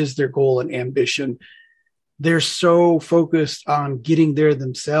that is their goal and ambition, they're so focused on getting there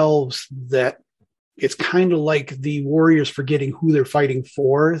themselves that it's kind of like the warriors forgetting who they're fighting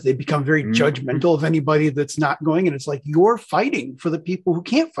for. They become very judgmental of anybody that's not going. And it's like, you're fighting for the people who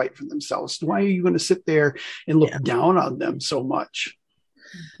can't fight for themselves. Why are you going to sit there and look down on them so much?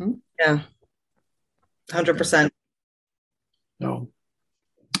 Mm-hmm. Yeah. 100%.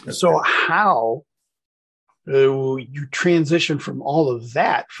 So how you transition from all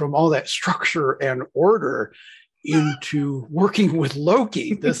that structure and order into working with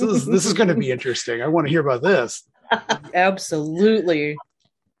Loki? This is going to be interesting. I want to hear about this. Absolutely.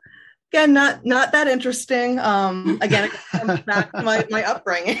 Again, not that interesting. Again, it comes back to my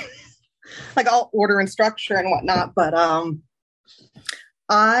upbringing, like all order and structure and whatnot. But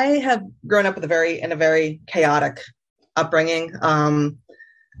I have grown up with a very chaotic upbringing.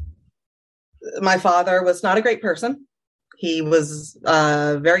 My father was not a great person. He was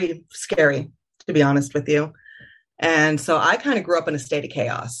very scary, to be honest with you. And so I kind of grew up in a state of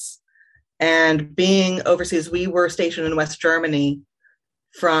chaos. And being overseas, we were stationed in West Germany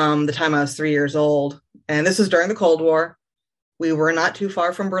from the time I was 3 years old. And this was during the Cold War. We were not too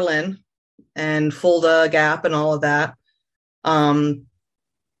far from Berlin and Fulda Gap and all of that. When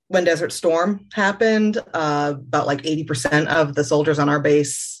Desert Storm happened, about like 80% of the soldiers on our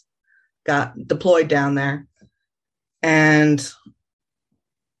base got deployed down there. And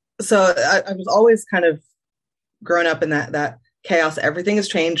so I was always kind of grown up in that chaos. Everything is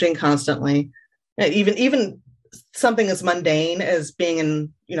changing constantly. Even something as mundane as being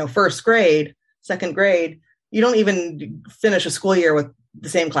in, first grade, second grade, you don't even finish a school year with the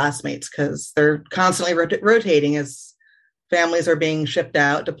same classmates because they're constantly rotating as families are being shipped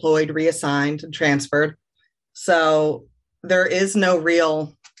out, deployed, reassigned, and transferred. So there is no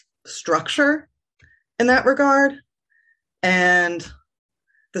real structure in that regard. And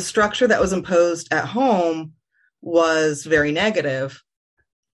the structure that was imposed at home was very negative,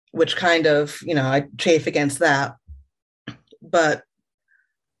 which kind of, I chafe against that. But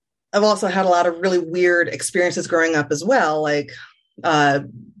I've also had a lot of really weird experiences growing up as well. Like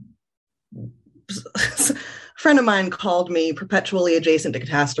friend of mine called me perpetually adjacent to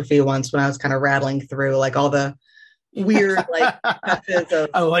catastrophe once when I was kind of rattling through like all the weird like touches of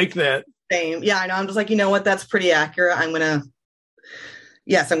I like that. fame. Yeah, I know. I'm just like, you know what? That's pretty accurate. I'm gonna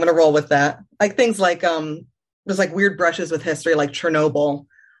roll with that. Like things like there's like weird brushes with history, like Chernobyl.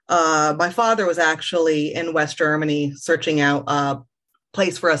 My father was actually in West Germany searching out a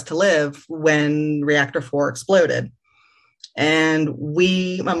place for us to live when Reactor 4 exploded. And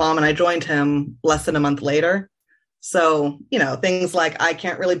my mom and I joined him less than a month later. So, you know, things like I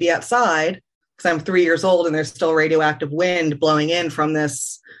can't really be outside because I'm 3 years old and there's still radioactive wind blowing in from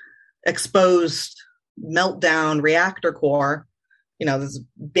this exposed meltdown reactor core. You know, this is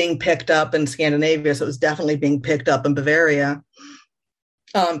being picked up in Scandinavia. So it was definitely being picked up in Bavaria.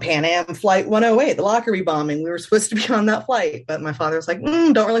 Pan Am Flight 108, the Lockerbie bombing. We were supposed to be on that flight, but my father was like,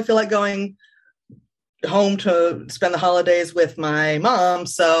 don't really feel like going home to spend the holidays with my mom.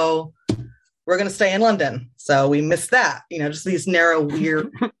 So we're going to stay in London. So we missed that, you know, just these narrow,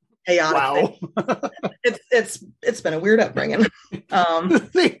 weird, chaotic Wow. It's been a weird upbringing.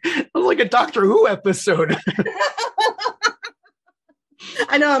 It was like a Doctor Who episode.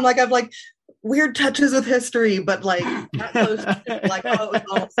 I know. I've like weird touches with history, but like not close to like, oh, it was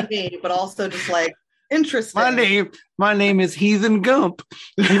all to me, but also just like interesting. My name is Heathen Gump.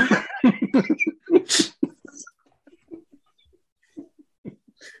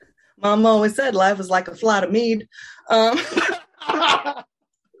 Mom always said life was like a flight of mead. The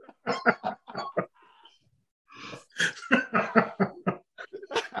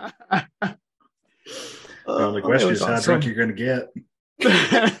only question is how drunk you're going to get.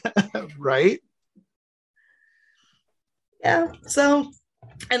 Right? Yeah. So,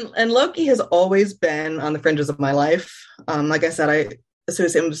 and Loki has always been on the fringes of my life. Like I said, I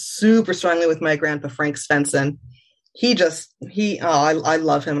associate him super strongly with my grandpa, Frank Svensson. I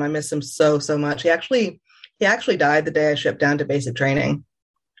love him and I miss him so much. He actually died the day I shipped down to basic training.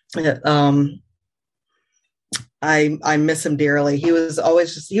 I miss him dearly. He was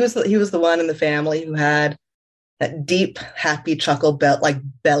the one in the family who had that deep, happy chuckle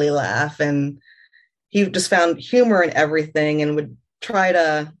belly laugh, and he just found humor in everything and would try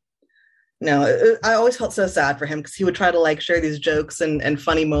to. I always felt so sad for him because he would try to like share these jokes and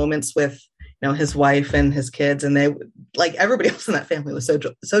funny moments with his wife and his kids, and they like everybody else in that family was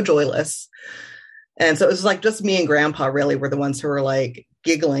so joyless, and so it was like just me and Grandpa really were the ones who were like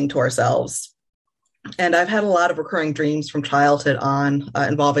giggling to ourselves. And I've had a lot of recurring dreams from childhood on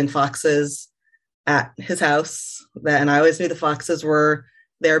involving foxes at his house. And I always knew the foxes were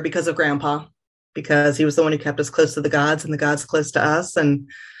there because of Grandpa, because he was the one who kept us close to the gods and the gods close to us. And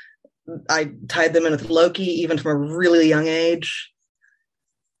I tied them in with Loki even from a really young age.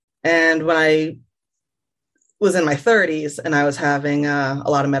 And when I was in my 30s and I was having a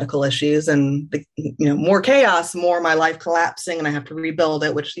lot of medical issues and more chaos, more my life collapsing, and I have to rebuild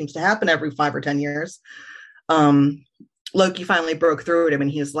it, which seems to happen every 5 or 10 years. Loki finally broke through it. I mean,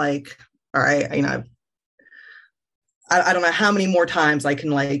 he's like, all right, I don't know how many more times I can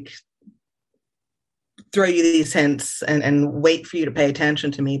like throw you these hints and wait for you to pay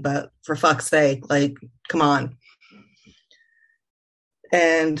attention to me, but for fuck's sake, like, come on.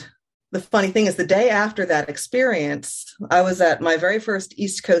 And the funny thing is, the day after that experience, I was at my very first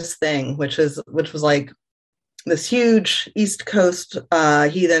East Coast thing, which was like this huge East Coast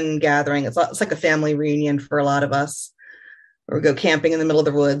heathen gathering. It's like a family reunion for a lot of us. We go camping in the middle of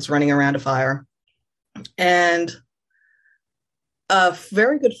the woods, running around a fire. And a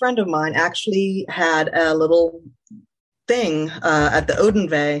very good friend of mine actually had a little thing at the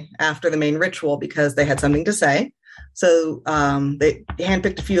Odenve after the main ritual because they had something to say. So they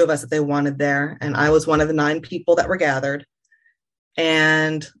handpicked a few of us that they wanted there. And I was one of the 9 people that were gathered.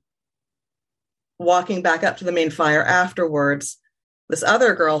 And walking back up to the main fire afterwards, this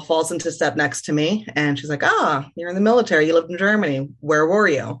other girl falls into step next to me. And she's like, you're in the military. You lived in Germany. Where were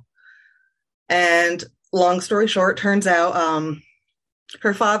you? And long story short, turns out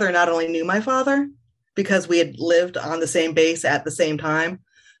her father not only knew my father because we had lived on the same base at the same time,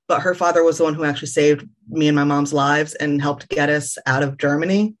 but her father was the one who actually saved me and my mom's lives and helped get us out of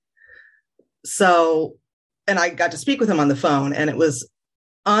Germany. So, and I got to speak with him on the phone, and it was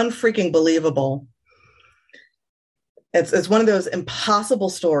unfreaking believable. It's one of those impossible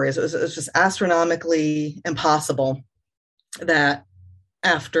stories. It was just astronomically impossible that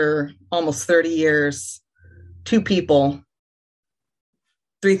after almost 30 years, 2 people,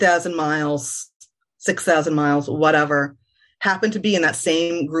 3,000 miles, 6,000 miles, whatever, happened to be in that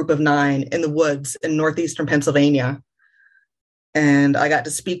same group of 9 in the woods in northeastern Pennsylvania. And I got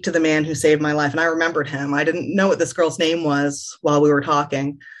to speak to the man who saved my life. And I remembered him. I didn't know what this girl's name was while we were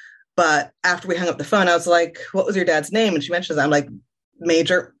talking, But after we hung up the phone, I was like, what was your dad's name? And she mentions that. I'm like,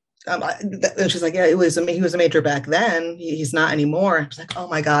 Major. And she's like, yeah, he was a major back then. He's not anymore. I was like, oh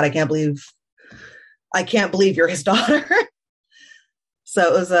my God, I can't believe you're his daughter. So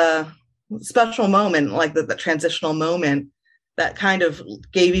it was a special moment, like the transitional moment that kind of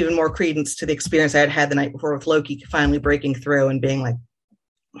gave even more credence to the experience I had the night before with Loki finally breaking through and being like,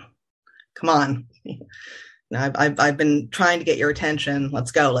 come on. I've been trying to get your attention.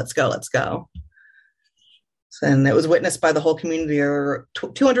 Let's go. And it was witnessed by the whole community. There were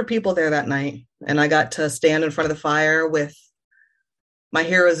 200 people there that night. And I got to stand in front of the fire with my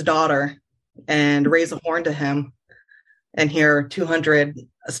hero's daughter and raise a horn to him and hear 200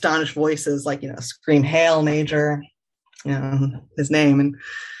 astonished voices, like, scream, "Hail, Major," his name. And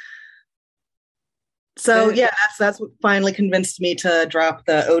so, yeah, that's what finally convinced me to drop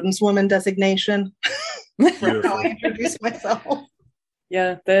the Odin's Woman designation. For how I introduced myself.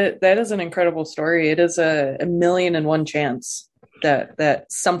 Yeah, that is an incredible story. It is a 1,000,001 chance that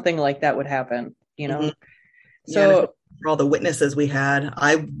something like that would happen, Mm-hmm. So yeah, for all the witnesses we had,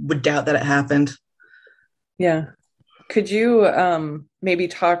 I would doubt that it happened. Yeah. Could you maybe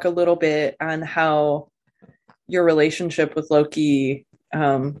talk a little bit on how your relationship with Loki,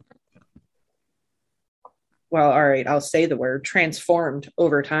 well, all right, I'll say the word, transformed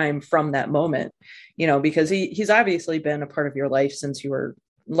over time from that moment, because he's obviously been a part of your life since you were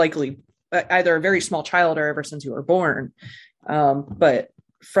likely either a very small child or ever since you were born. But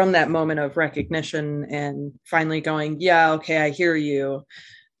from that moment of recognition and finally going, yeah, okay, I hear you.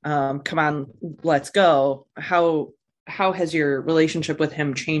 Come on, let's go. How has your relationship with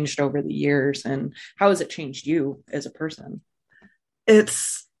him changed over the years, and how has it changed you as a person?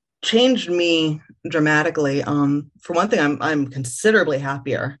 It's changed me dramatically. For one thing, I'm considerably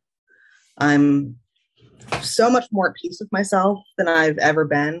happier. I'm so much more at peace with myself than I've ever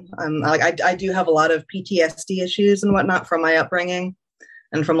been. I do have a lot of PTSD issues and whatnot from my upbringing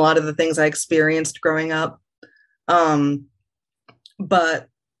and from a lot of the things I experienced growing up. But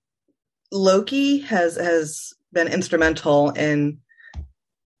Loki has been instrumental in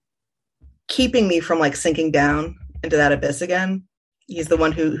keeping me from sinking down into that abyss again. He's the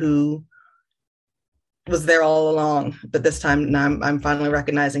one who was there all along, but this time now I'm finally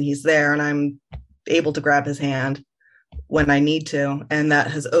recognizing he's there, and I'm able to grab his hand when I need to. And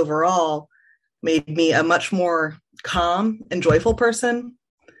that has overall made me a much more calm and joyful person.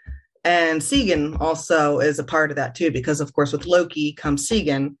 And Sigyn also is a part of that too, because of course with Loki comes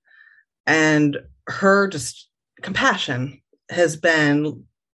Sigyn, and her just compassion has been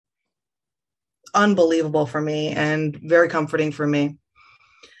unbelievable for me and very comforting for me.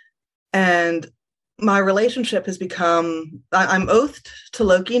 And my relationship has become, I'm oathed to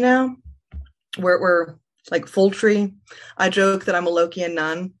Loki now. We're like full tree. I joke that I'm a Lokian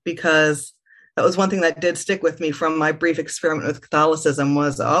nun because that was one thing that did stick with me from my brief experiment with Catholicism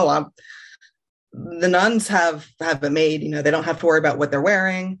was, the nuns have it made, they don't have to worry about what they're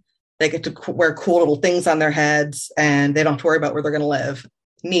wearing. They get to wear cool little things on their heads, and they don't have to worry about where they're going to live.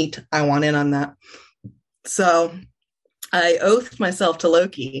 Neat. I want in on that. So I oathed myself to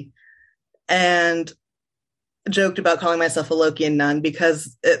Loki and joked about calling myself a Lokian nun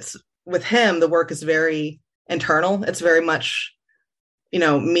because it's with him, the work is very internal. It's very much,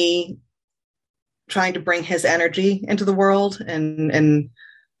 me trying to bring his energy into the world and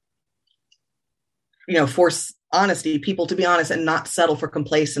force honesty, people to be honest and not settle for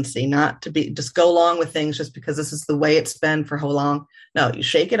complacency, not to be just go along with things just because this is the way it's been for how long. No, you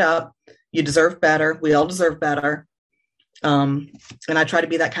shake it up. You deserve better. We all deserve better. And I try to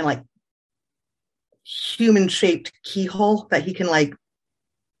be that kind of human shaped keyhole that he can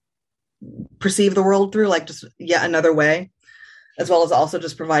perceive the world through, just yet another way, as well as also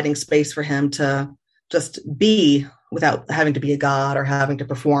just providing space for him to just be without having to be a god or having to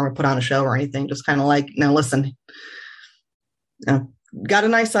perform or put on a show or anything. Just kind of now listen, got a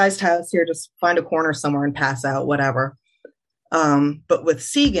nice sized house here, just find a corner somewhere and pass out, whatever. But with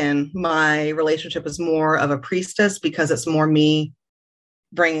Sigyn, my relationship is more of a priestess because it's more me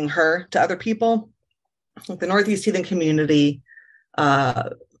bringing her to other people. The Northeast Heathen community,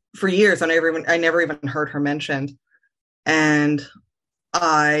 for years, I never even heard her mentioned. And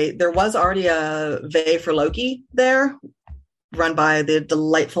there was already a Vey for Loki there, run by the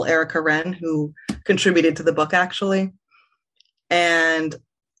delightful Erica Wren, who contributed to the book, actually. And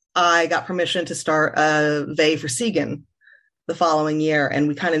I got permission to start a Vey for Sigyn the following year. And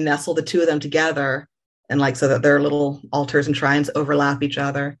we kind of nestled the two of them together, and so that their little altars and shrines overlap each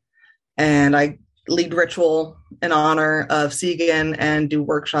other. And I lead ritual in honor of Sigyn and do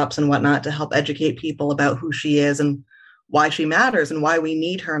workshops and whatnot to help educate people about who she is and why she matters and why we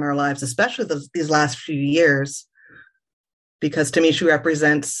need her in our lives, especially these last few years. Because to me, she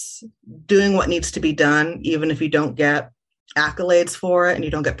represents doing what needs to be done, even if you don't get accolades for it and you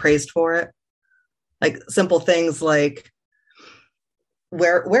don't get praised for it. Like simple things like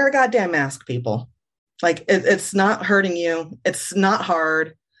wear a goddamn mask, people. Like it's not hurting you. It's not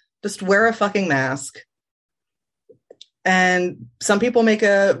hard. Just wear a fucking mask. And some people make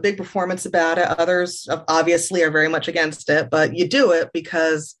a big performance about it. Others obviously are very much against it, but you do it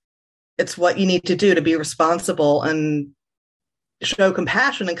because it's what you need to do to be responsible and show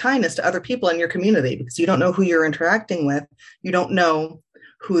compassion and kindness to other people in your community, because you don't know who you're interacting with. You don't know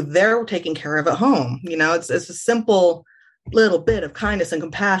who they're taking care of at home. You know, it's a simple little bit of kindness and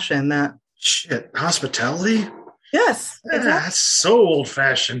compassion that. Shit, hospitality? Yes. Exactly. That's so old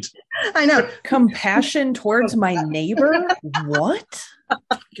fashioned. I know. Compassion towards my neighbor? What?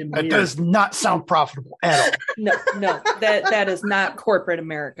 That does not sound profitable at all. No, that is not corporate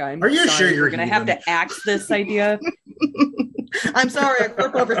America. Are you sure you're going to have to axe this idea? I'm sorry, I grew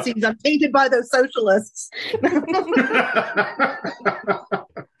up overseas. I'm tainted by those socialists.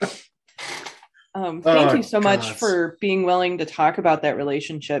 Thank you so much for being willing to talk about that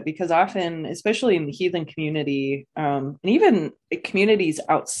relationship, because often, especially in the heathen community, and even communities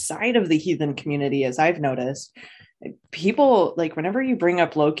outside of the heathen community, as I've noticed, people, like, whenever you bring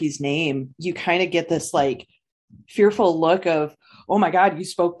up Loki's name, you kind of get this like fearful look of, oh my God, you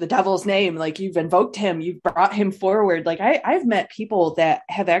spoke the devil's name. Like, you've invoked him, you've brought him forward. Like I've met people that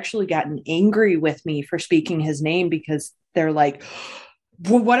have actually gotten angry with me for speaking his name, because they're like,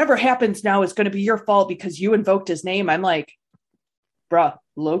 well, whatever happens now is going to be your fault because you invoked his name. I'm like, bruh,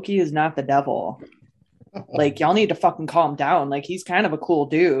 Loki is not the devil. Like, y'all need to fucking calm down. Like, he's kind of a cool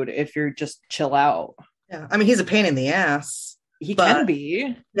dude if you're just chill out. Yeah. I mean, he's a pain in the ass. He can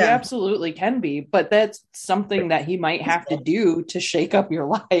be. Yeah. He absolutely can be. But that's something that he might have to do to shake up your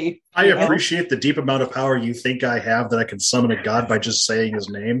life. I appreciate the deep amount of power you think I have that I can summon a god by just saying his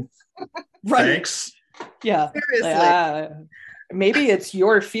name. Right. Thanks. Yeah. Seriously. Maybe it's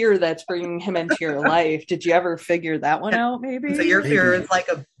your fear that's bringing him into your life. Did you ever figure that one out, maybe? So your fear is like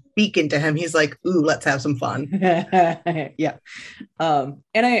a beacon to him. He's like, ooh, let's have some fun. Yeah. And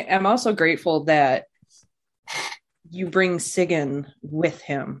I'm also grateful that you bring Sigyn with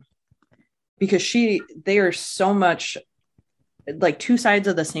him, because they are so much like two sides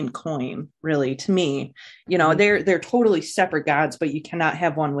of the same coin, really, to me. You know, they're totally separate gods, but you cannot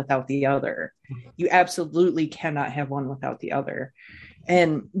have one without the other. You absolutely cannot have one without the other.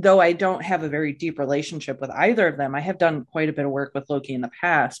 And though I don't have a very deep relationship with either of them, I have done quite a bit of work with Loki in the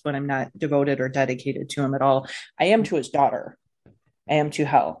past, but I'm not devoted or dedicated to him at all. I am to his daughter. I am to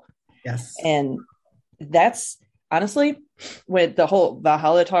Hel. Yes. And that's honestly, with the whole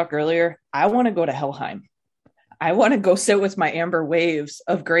Valhalla talk earlier, I want to go to Helheim. I want to go sit with my amber waves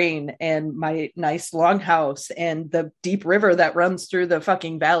of grain and my nice longhouse and the deep river that runs through the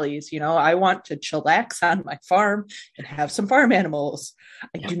fucking valleys. You know, I want to chillax on my farm and have some farm animals.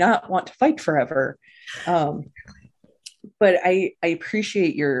 I do not want to fight forever. But I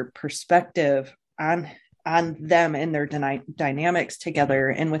appreciate your perspective on them and their dynamics together.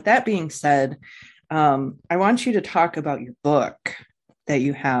 And with that being said, I want you to talk about your book that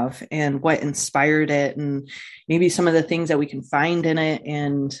you have and what inspired it, and maybe some of the things that we can find in it,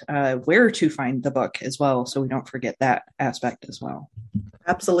 and where to find the book as well, so we don't forget that aspect as well.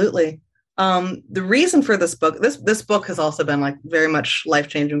 Absolutely. The reason for this book, this book has also been like very much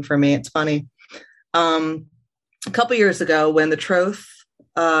life-changing for me. It's funny. A couple years ago, when the Troth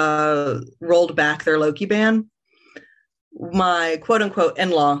rolled back their Loki ban, my quote-unquote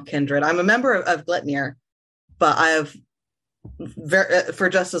in-law kindred, I'm a member of Gleipnir, but I have for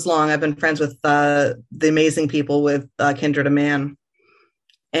just as long, I've been friends with the amazing people with Kindred of Man.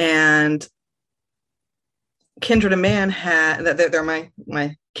 And Kindred of Man they're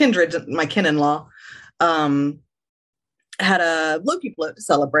my kindred, my kin-in-law, had a Loki float to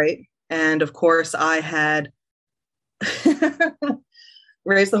celebrate. And of course, I had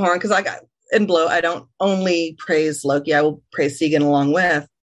raised the horn, because in Bloat, I don't only praise Loki, I will praise Sigyn along with.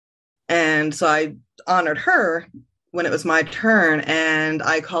 And so I honored her when it was my turn, and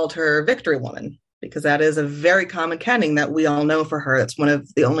I called her Victory Woman, because that is a very common kenning that we all know for her. It's one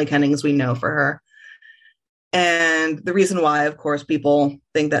of the only kennings we know for her. And the reason why, of course, people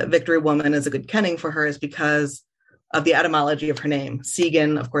think that Victory Woman is a good kenning for her is because of the etymology of her name.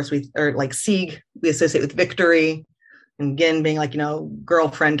 Sigyn, of course, we associate with victory, and Gyn being like,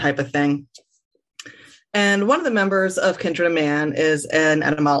 girlfriend type of thing. And one of the members of Kindred of Man is an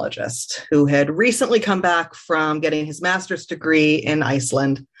etymologist who had recently come back from getting his master's degree in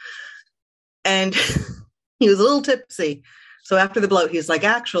Iceland. And He was a little tipsy. So after the bloat, he's like,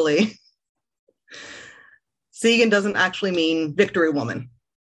 actually, Siegan doesn't actually mean victory woman.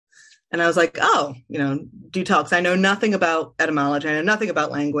 And I was like, oh, do tell, because I know nothing about etymology. I know nothing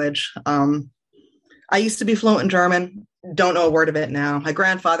about language. I used to be fluent in German. Don't know a word of it now. My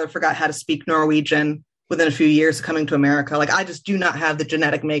grandfather forgot how to speak Norwegian within a few years of coming to America. Like, I just do not have the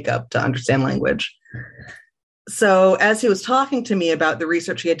genetic makeup to understand language. So as he was talking to me about the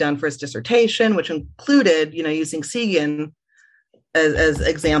research he had done for his dissertation, which included, using Siegan as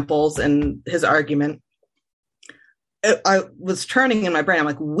examples and his argument, I was turning in my brain. I'm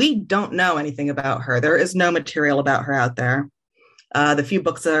like, we don't know anything about her. There is no material about her out there. The few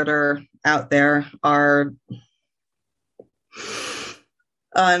books that are out there are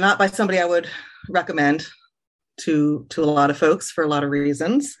not by somebody I would recommend to a lot of folks for a lot of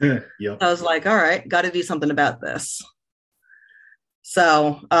reasons. Yep. I was like, all right, got to do something about this.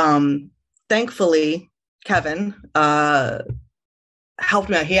 So thankfully, Kevin helped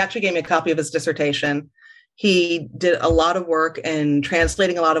me out. He actually gave me a copy of his dissertation. He did a lot of work in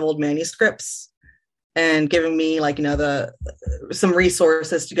translating a lot of old manuscripts and giving me some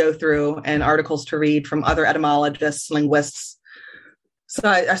resources to go through and articles to read from other etymologists, linguists. So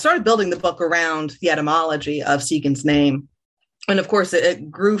I started building the book around the etymology of Siegan's name. And of course,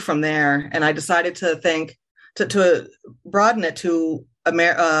 it grew from there. And I decided to broaden it to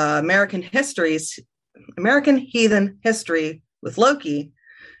American heathen history with Loki,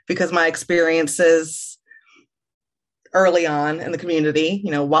 because my experiences early on in the community,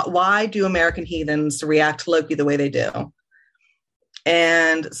 why do American heathens react to Loki the way they do?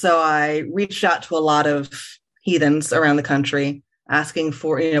 And so I reached out to a lot of heathens around the country, asking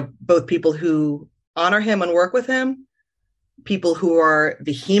for, both people who honor him and work with him, people who are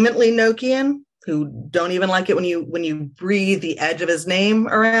vehemently Nokian, who don't even like it when you breathe the edge of his name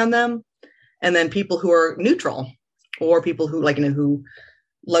around them, and then people who are neutral, or people who who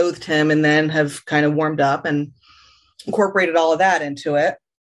loathed him and then have kind of warmed up, and incorporated all of that into it.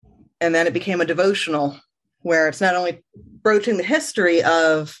 And then it became a devotional where it's not only broaching the history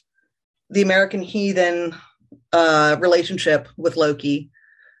of the American heathen relationship with Loki,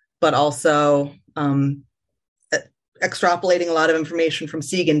 but also extrapolating a lot of information from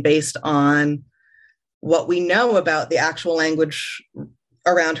Siegan based on what we know about the actual language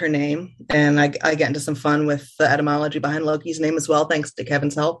around her name. And I get into some fun with the etymology behind Loki's name as well, thanks to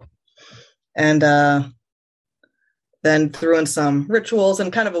Kevin's help. And then threw in some rituals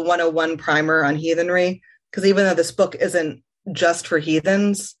and kind of a 101 primer on heathenry, because even though this book isn't just for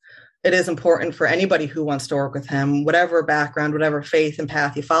heathens, it is important for anybody who wants to work with him, whatever background, whatever faith and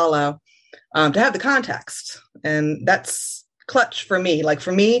path you follow, to have the context. And that's clutch for me. Like,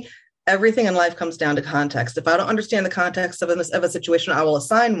 for me, everything in life comes down to context. If I don't understand the context of a situation, I will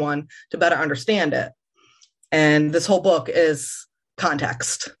assign one to better understand it. And this whole book is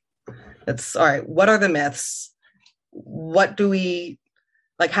context. It's, all right, what are the myths? What do we,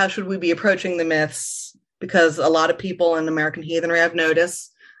 how should we be approaching the myths? Because a lot of people in American heathenry, I've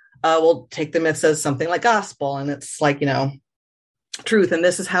noticed, will take the myths as something like gospel. And it's truth. And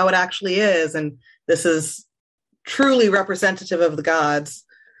this is how it actually is. And this is truly representative of the gods.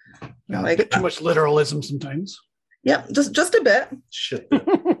 I get too much literalism sometimes. Yeah, just a bit. Shit. That's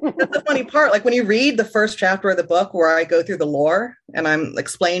the funny part. When you read the first chapter of the book where I go through the lore and I'm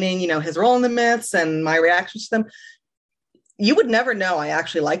explaining, his role in the myths and my reactions to them, you would never know I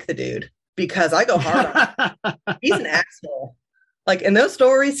actually like the dude, because I go hard on him. He's an asshole. In those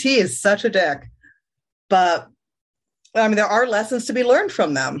stories, he is such a dick. But there are lessons to be learned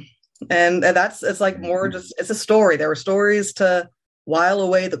from them. And it's more just, it's a story. There were stories to while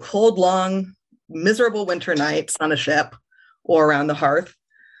away the cold, long, miserable winter nights on a ship or around the hearth.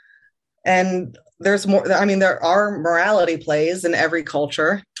 And there's more, there are morality plays in every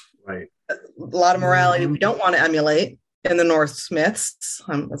culture. Right. A lot of morality we don't want to emulate in the Norse myths,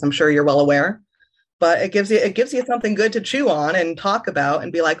 as I'm sure you're well aware. But it gives you something good to chew on and talk about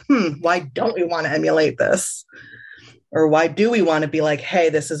and be like, why don't we want to emulate this? Or why do we want to be like, hey,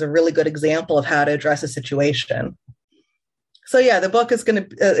 this is a really good example of how to address a situation? So yeah, the book is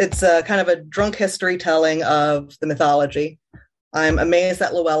it's a kind of a drunk history telling of the mythology. I'm amazed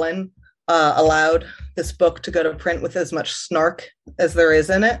that Llewellyn allowed this book to go to print with as much snark as there is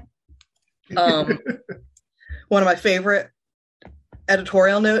in it. One of my favorite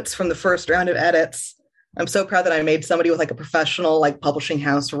editorial notes from the first round of edits. I'm so proud that I made somebody with a professional publishing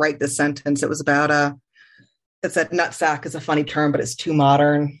house write this sentence. It was about it said nutsack is a funny term, but it's too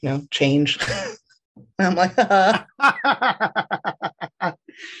modern, change. I'm like, I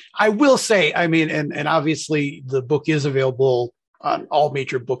will say, and obviously the book is available on all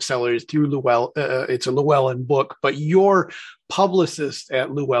major booksellers through Llewellyn. It's a Llewellyn book, but your publicist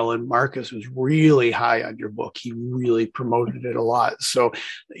at Llewellyn, Marcus, was really high on your book. He really promoted it a lot. So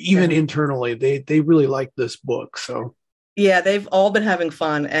even internally, they really liked this book. So yeah, they've all been having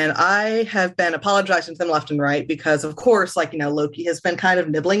fun, and I have been apologizing to them left and right because, of course, like, Loki has been kind of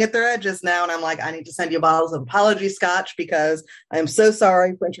nibbling at their edges now, and I'm like, I need to send you bottles of apology scotch because I am so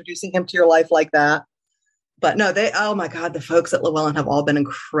sorry for introducing him to your life like that. But no, oh my God, the folks at Llewellyn have all been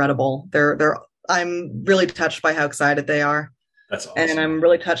incredible. I'm really touched by how excited they are. That's awesome. And I'm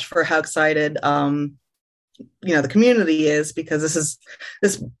really touched for how excited, the community is, because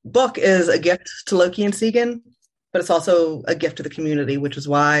this book is a gift to Loki and Segan, but it's also a gift to the community, which is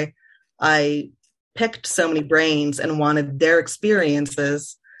why I picked so many brains and wanted their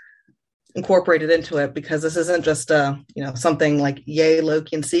experiences incorporated into it, because this isn't just something like yay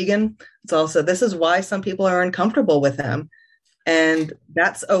Loki and Segan. It's also, this is why some people are uncomfortable with him, and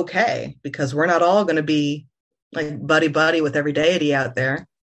that's okay, because we're not all going to be like buddy with every deity out there.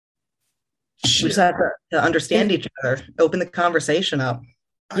 We just have to understand each other, open the conversation up.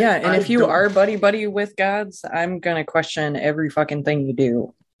 Yeah, and if you are buddy with gods, I'm gonna question every fucking thing you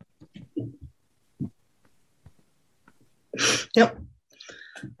do. Yep.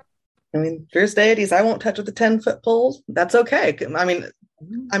 I mean, there's deities I won't touch with the 10-foot poles. That's okay. I mean,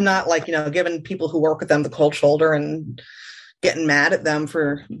 I'm not like, giving people who work with them the cold shoulder and getting mad at them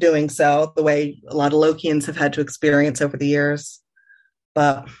for doing so, the way a lot of Lokians have had to experience over the years.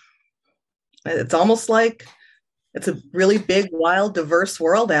 But it's almost like it's a really big, wild, diverse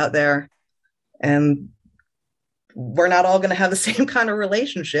world out there. And we're not all going to have the same kind of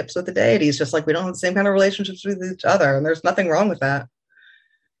relationships with the deities, just like we don't have the same kind of relationships with each other. And there's nothing wrong with that.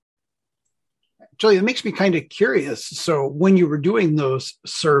 Actually, it makes me kind of curious. So when you were doing those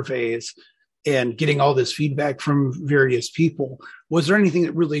surveys and getting all this feedback from various people, was there anything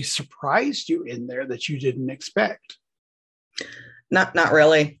that really surprised you in there that you didn't expect? Not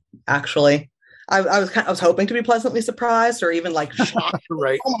really, actually. I was hoping to be pleasantly surprised, or even like shocked.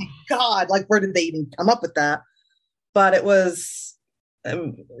 Right. Oh my God, like where did they even come up with that? But it was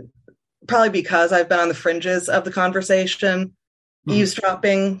probably because I've been on the fringes of the conversation,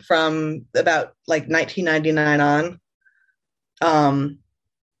 eavesdropping from about like 1999 on.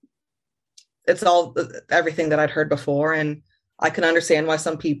 It's all everything that I'd heard before, and I can understand why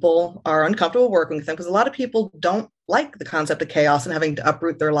some people are uncomfortable working with them, because a lot of people don't like the concept of chaos and having to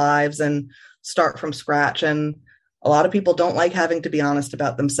uproot their lives and start from scratch. And a lot of people don't like having to be honest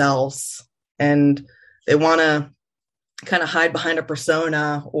about themselves, and they want to kind of hide behind a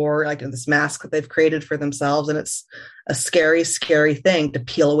persona or like this mask that they've created for themselves. And it's a scary, scary thing to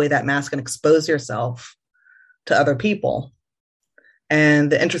peel away that mask and expose yourself to other people.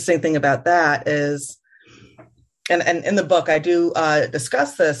 And the interesting thing about that is, and in the book, I do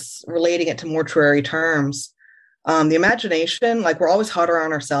discuss this, relating it to mortuary terms. The imagination, like we're always harder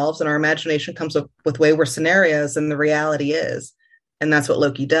on ourselves, and our imagination comes up with way worse scenarios than the reality is. And that's what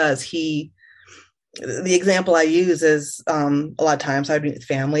Loki does. The example I use is a lot of times I'd meet with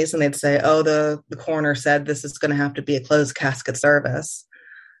families and they'd say, oh, the coroner said this is going to have to be a closed casket service.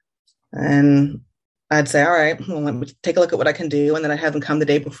 And I'd say, all right, well, let me take a look at what I can do. And then I'd have them come the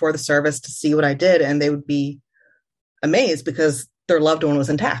day before the service to see what I did. And they would be amazed because their loved one was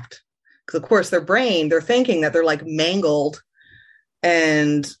intact. Because, of course, their brain, they're thinking that they're like mangled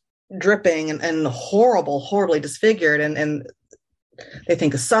and dripping and horribly disfigured. And they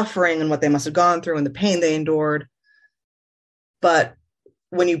think of suffering and what they must have gone through and the pain they endured. But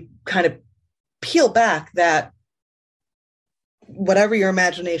when you kind of peel back that whatever your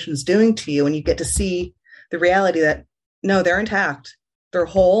imagination is doing to you, and you get to see the reality that, no, they're intact, they're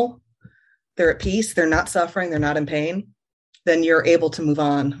whole, they're at peace, they're not suffering, they're not in pain, then you're able to move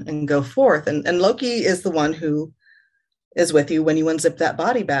on and go forth. And Loki is the one who is with you when you unzip that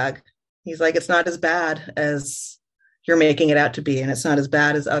body bag. He's like, it's not as bad as you're making it out to be, and it's not as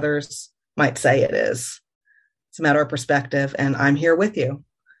bad as others might say it is. It's a matter of perspective, and I'm here with you.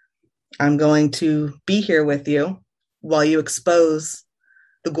 I'm going to be here with you while you expose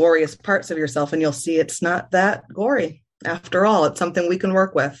the goriest parts of yourself, and you'll see it's not that gory. After all, it's something we can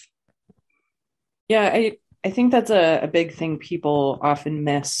work with. Yeah, I think that's a big thing people often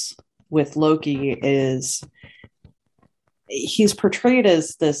miss with Loki is he's portrayed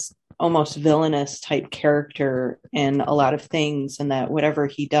as this almost villainous type character in a lot of things, and that whatever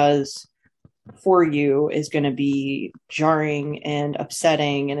he does for you is going to be jarring and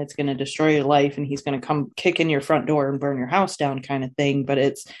upsetting, and it's going to destroy your life, and he's going to come kick in your front door and burn your house down kind of thing. But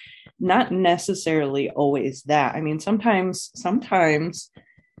it's not necessarily always that. I mean, sometimes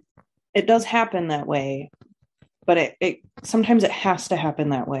it does happen that way, but it sometimes it has to happen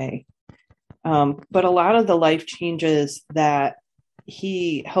that way. But a lot of the life changes that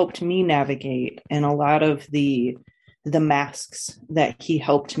he helped me navigate, and a lot of the masks that he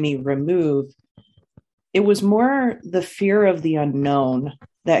helped me remove, it was more the fear of the unknown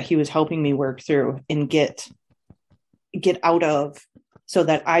that he was helping me work through and get out of, so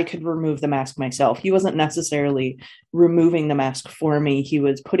that I could remove the mask myself. He wasn't necessarily removing the mask for me. He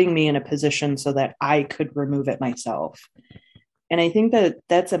was putting me in a position so that I could remove it myself. And I think that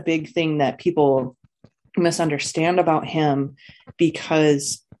that's a big thing that people misunderstand about him,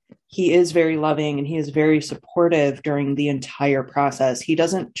 because he is very loving and he is very supportive during the entire process. He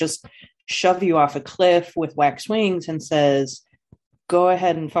doesn't just shove you off a cliff with wax wings and says, go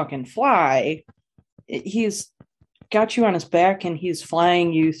ahead and fucking fly. He's got you on his back and he's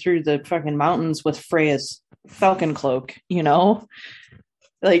flying you through the fucking mountains with Freya's falcon cloak, you know?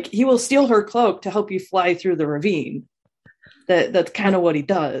 Like, he will steal her cloak to help you fly through the ravine. That's kind of what he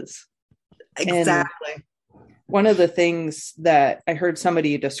does. Exactly. And one of the things that I heard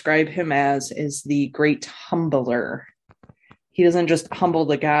somebody describe him as is the great humbler. He doesn't just humble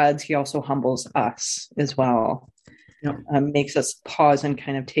the gods, he also humbles us as well. Yep. Makes us pause and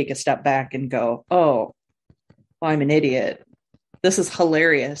kind of take a step back and go, oh, well, I'm an idiot. This is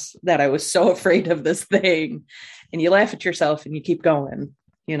hilarious that I was so afraid of this thing. And you laugh at yourself and you keep going,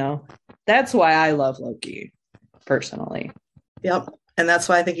 you know? That's why I love Loki, personally. Yep. And that's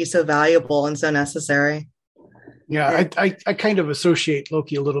why I think he's so valuable and so necessary. Yeah, I kind of associate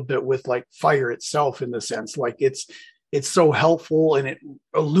Loki a little bit with like fire itself, in the sense like it's so helpful and it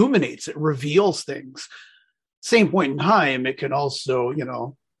illuminates, it reveals things. Same point in time, it can also, you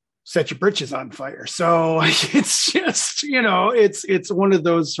know, set your britches on fire. So it's just, you know, it's one of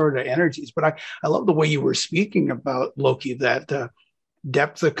those sort of energies. But I love the way you were speaking about Loki, that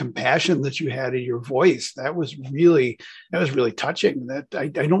depth of compassion that you had in your voice. That was really touching. That I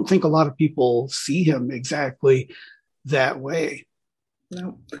don't think a lot of people see him exactly that way.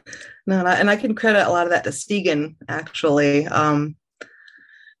 No, and I can credit a lot of that to Stegan, actually,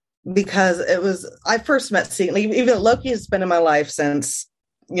 because I first met Stegan. Even though Loki has been in my life since,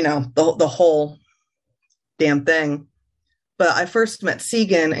 you know, the whole damn thing. But I first met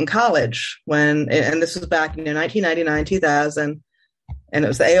Stegan in college and this was back in 1999, 2000. And it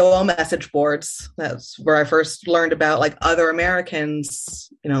was the AOL message boards. That's where I first learned about like other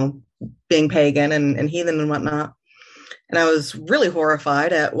Americans, you know, being pagan and heathen and whatnot. And I was really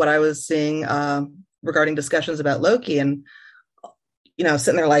horrified at what I was seeing regarding discussions about Loki. And, you know,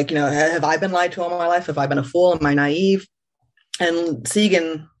 sitting there like, you know, have I been lied to all my life? Have I been a fool? Am I naive? And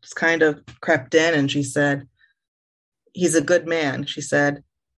Stegan just kind of crept in and she said, he's a good man. She said,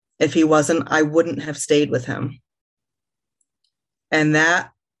 if he wasn't, I wouldn't have stayed with him. And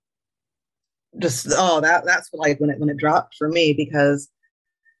that just, that's like when it dropped for me, because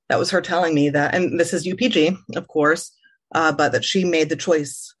that was her telling me that, and this is UPG, of course, but that she made the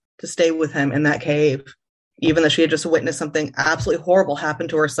choice to stay with him in that cave, even though she had just witnessed something absolutely horrible happen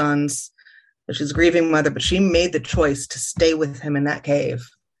to her sons. She's a grieving mother, but she made the choice to stay with him in that cave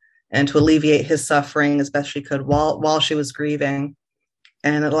and to alleviate his suffering as best she could while she was grieving.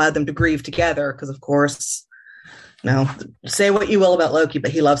 And it allowed them to grieve together because, of course, no, say what you will about Loki,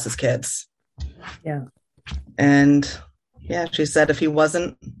 but he loves his kids. Yeah. And yeah, she said, if he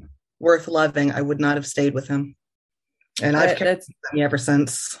wasn't worth loving, I would not have stayed with him. And I've kept him ever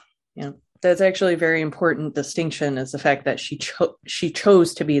since. Yeah. That's actually a very important distinction, is the fact that she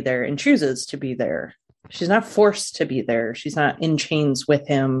chose to be there and chooses to be there. She's not forced to be there. She's not in chains with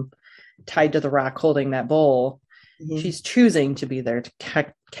him, tied to the rock, holding that bowl. Mm-hmm. She's choosing to be there to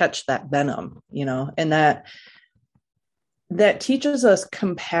catch that venom, you know, and that teaches us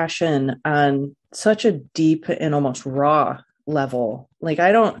compassion on such a deep and almost raw level. Like,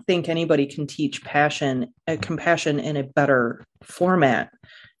 I don't think anybody can teach compassion in a better format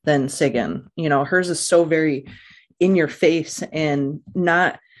than Sigyn. You know, hers is so very in your face and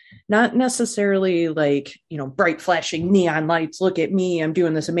not necessarily like, you know, bright flashing neon lights, look at me, I'm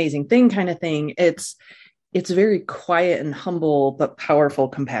doing this amazing thing kind of thing. It's very quiet and humble, but powerful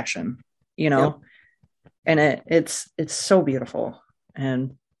compassion, you know? Yep. And it's so beautiful.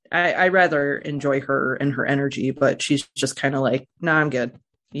 And I rather enjoy her and her energy, but she's just kind of like, no, I'm good.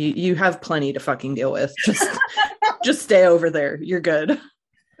 You have plenty to fucking deal with. Just stay over there. You're good.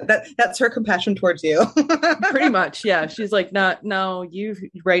 That's her compassion towards you. Pretty much. Yeah. She's like, no,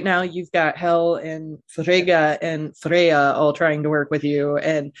 right now you've got Hel and Frigga and Freya all trying to work with you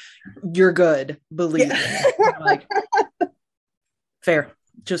and you're good. Believe me. Like, fair.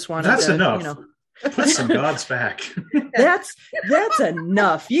 Just wanted That's to, enough. You know, put some gods back. That's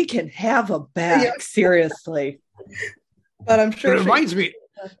enough. You can have a back. Seriously. But I'm sure it reminds me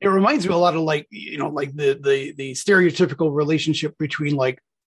a lot of like, like the stereotypical relationship between like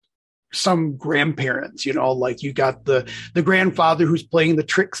some grandparents, like you got the grandfather who's playing the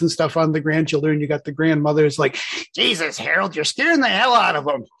tricks and stuff on the grandchildren. You got the grandmother's like, Jesus, Harold, you're scaring the hell out of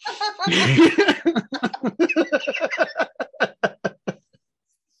them.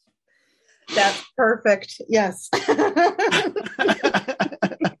 That's perfect. Yes.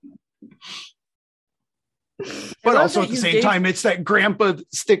 But also at the same time, it's that grandpa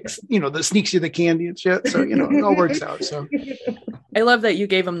sticks, that sneaks you the candy and shit. So, it all works out. So I love that you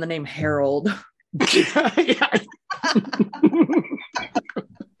gave him the name Harold.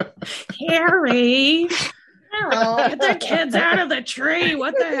 Harry, get the kids out of the tree.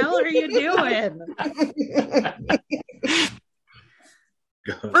 What the hell are you doing?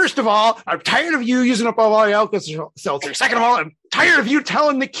 First of all, I'm tired of you using up all my Alka-Seltzer. Second of all, I'm tired of you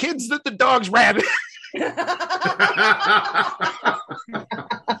telling the kids that the dog's rabid.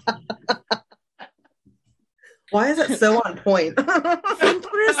 Why is it so on point?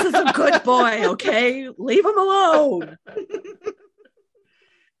 This is a good boy, okay? Leave him alone.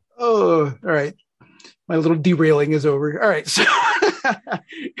 Oh, all right. My little derailing is over. All right. So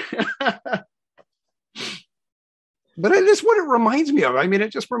but that's what it reminds me of. I mean,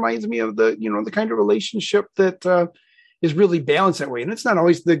 it just reminds me of the, the kind of relationship that is really balanced that way. And it's not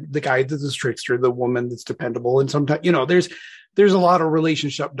always the guy that's a trickster, the woman that's dependable. And sometimes, there's a lot of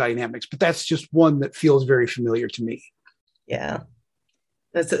relationship dynamics, but that's just one that feels very familiar to me. Yeah.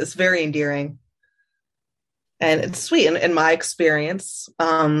 It's very endearing. And it's sweet. In my experience,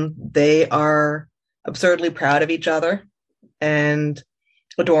 they are absurdly proud of each other and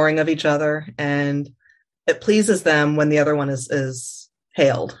adoring of each other. And it pleases them when the other one is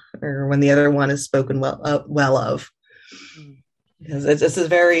hailed or when the other one is spoken well of. Because it's a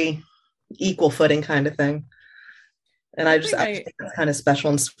very equal footing kind of thing. And I think it's kind of special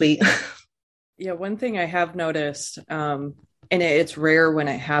and sweet. Yeah, one thing I have noticed, and it's rare when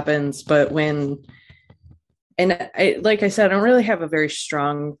it happens, but like I said, I don't really have a very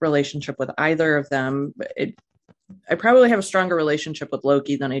strong relationship with either of them. I probably have a stronger relationship with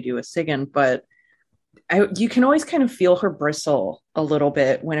Loki than I do with Sigyn, but you can always kind of feel her bristle a little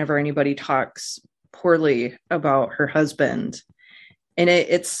bit whenever anybody talks poorly about her husband. And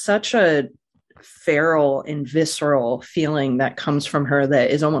it's such a feral and visceral feeling that comes from her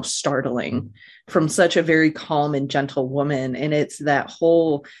that is almost startling from such a very calm and gentle woman. And it's that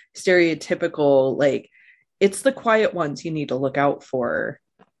whole stereotypical, like, it's the quiet ones you need to look out for.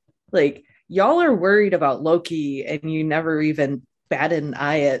 Like, y'all are worried about Loki and you never even batted an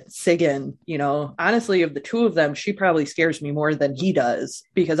eye at Sigyn. Honestly, of the two of them, she probably scares me more than he does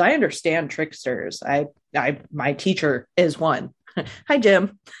because I understand tricksters. My teacher is one. Hi,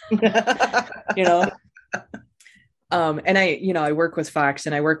 Jim. And I work with Fox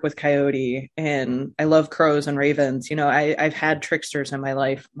and I work with Coyote and I love crows and ravens. I've had tricksters in my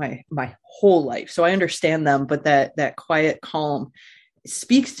life, my whole life. So I understand them, but that quiet calm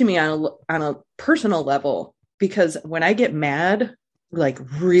speaks to me on a personal level, because when I get mad, like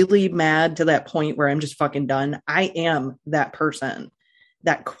really mad to that point where I'm just fucking done, I am that person,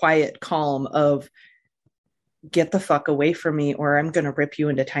 that quiet calm of get the fuck away from me or I'm going to rip you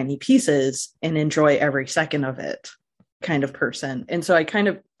into tiny pieces and enjoy every second of it kind of person. And so I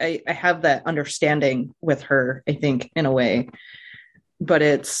have that understanding with her, I think, in a way, but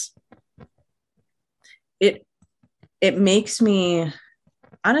it makes me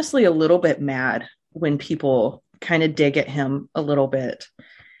honestly a little bit mad when people kind of dig at him a little bit.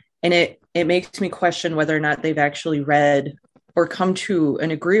 And it makes me question whether or not they've actually read or come to an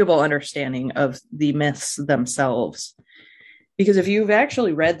agreeable understanding of the myths themselves. Because if you've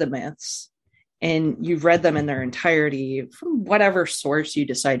actually read the myths and you've read them in their entirety from whatever source you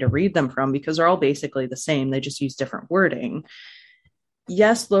decide to read them from, because they're all basically the same, they just use different wording.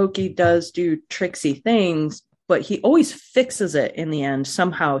 Yes, Loki does do tricksy things, but he always fixes it in the end.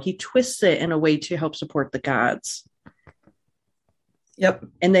 Somehow he twists it in a way to help support the gods. Yep.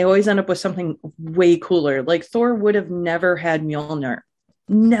 And they always end up with something way cooler. Like Thor would have never had Mjolnir.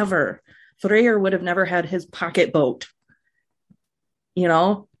 Never. Freyr would have never had his pocket boat.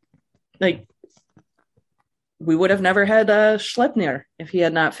 Like we would have never had Sleipnir if he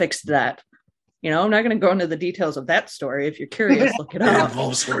had not fixed that. I'm not going to go into the details of that story. If you're curious, look it up. It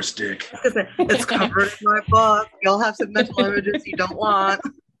involves horse dick. It's covered in my book. You'll have some mental images you don't want.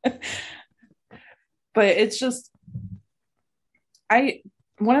 But it's just,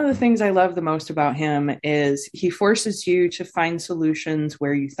 one of the things I love the most about him is he forces you to find solutions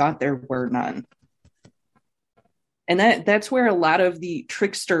where you thought there were none. And that's where a lot of the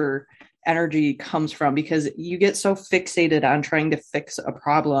trickster energy comes from, because you get so fixated on trying to fix a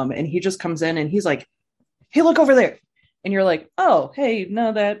problem, and he just comes in and he's like, hey, look over there. And you're like, oh, hey,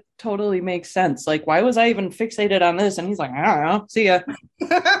 no, that totally makes sense. Like, why was I even fixated on this? And he's like, I don't know. See ya.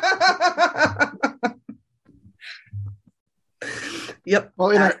 Yep.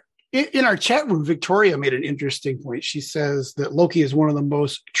 Well, in our chat room, Victoria made an interesting point. She says that Loki is one of the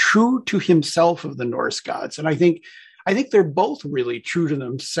most true to himself of the Norse gods. And I think they're both really true to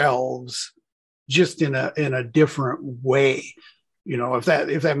themselves, just in a different way. You know, if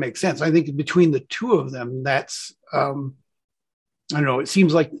that makes sense. I think between the two of them, that's I don't know, it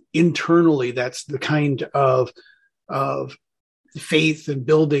seems like internally that's the kind of faith and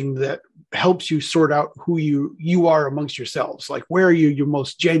building that helps you sort out who you are amongst yourselves. Like, where are you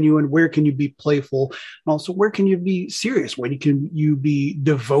most genuine? Where can you be playful? And also, where can you be serious? When can you be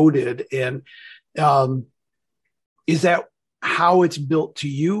devoted? And is that how it's built to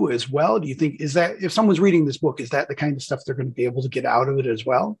you as well? Do you think, is that, if someone's reading this book, is that the kind of stuff they're going to be able to get out of it as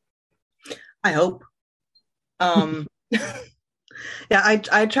well? I hope. Yeah,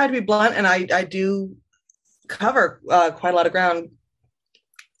 I try to be blunt, and I do cover quite a lot of ground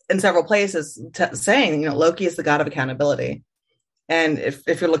in several places, saying, you know, Loki is the god of accountability. And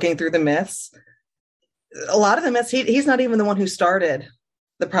if you're looking through the myths, a lot of the myths, he's not even the one who started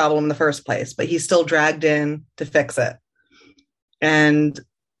the problem in the first place, but he's still dragged in to fix it. And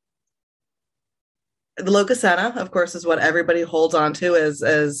the Lokasena, of course, is what everybody holds on to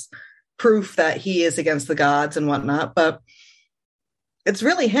as proof that he is against the gods and whatnot. But it's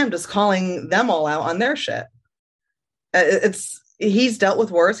really him just calling them all out on their shit. He's dealt with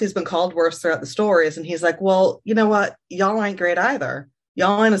worse. He's been called worse throughout the stories. And he's like, well, you know what? Y'all ain't great either.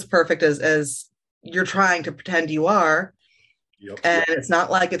 Y'all ain't as perfect as you're trying to pretend you are. Yep. And it's not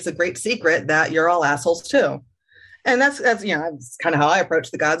like it's a great secret that you're all assholes too. And that's you know, that's kind of how I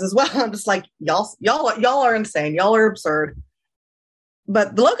approach the gods as well. I'm just like, y'all are insane. Y'all are absurd.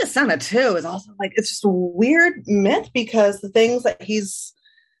 But the Lokasena too is also like, it's just a weird myth, because the things that he's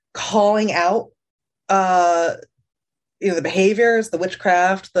calling out, you know, the behaviors, the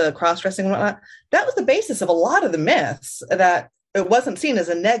witchcraft, the cross-dressing and whatnot, that was the basis of a lot of the myths, that it wasn't seen as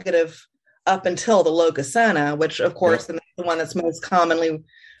a negative up until the Lokasena, which of course is the one that's most commonly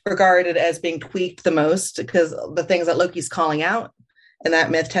regarded as being tweaked the most, because the things that Loki's calling out in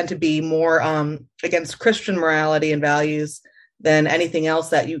that myth tend to be more against Christian morality and values than anything else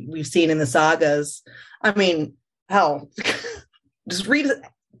that we've seen in the sagas. I mean, hell, just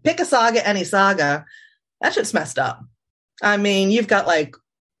pick a saga, any saga, that shit's messed up. I mean, you've got like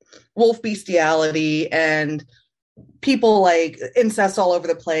wolf bestiality and people like incest all over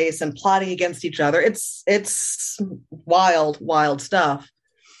the place and plotting against each other. It's wild, wild stuff.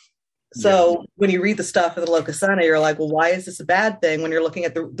 So when you read the stuff of the Lokasena, you're like, well, why is this a bad thing, when you're looking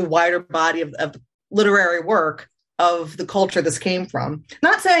at the wider body of literary work of the culture this came from?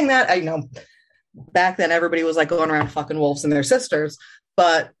 Not saying that, I know back then everybody was like going around fucking wolves and their sisters,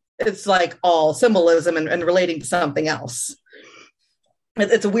 but it's like all symbolism and relating to something else.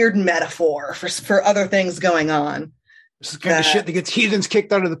 It's a weird metaphor for other things going on. This is the kind of shit that gets heathens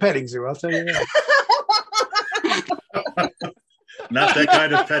kicked out of the petting zoo, I'll tell you that. Not that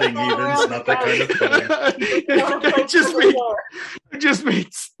kind of petting, heathens. Not that kind of petting. It just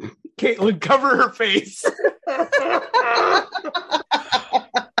makes Caitlin cover her face.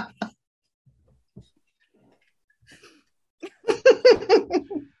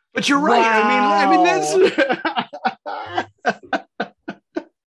 But you're right. Wow. I mean that's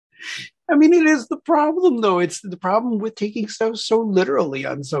I mean, it is the problem, though. It's the problem with taking stuff so literally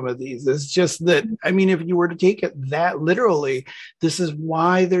on some of these. It's just that, I mean, if you were to take it that literally, this is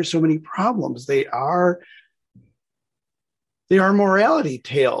why there's so many problems. They are morality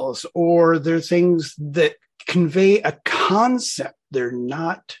tales, or they're things that convey a concept. They're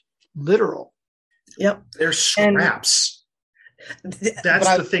not literal. Yep. They're scraps.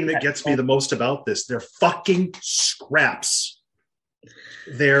 That's the thing that gets me the most about this. They're fucking scraps.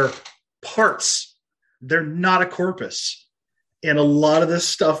 They're parts. They're not a corpus. And a lot of this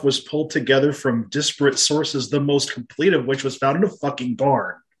stuff was pulled together from disparate sources, the most complete of which was found in a fucking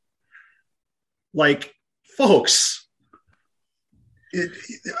barn. Like, folks,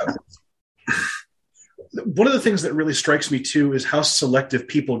 one of the things that really strikes me too is how selective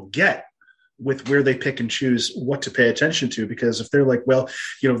people get with where they pick and choose what to pay attention to. Because if they're like, well,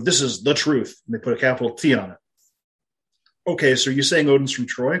 you know, this is the truth, and they put a capital T on it. Okay, so you're saying Odin's from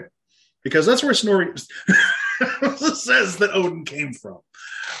Troy? Because that's where Snorri says that Odin came from.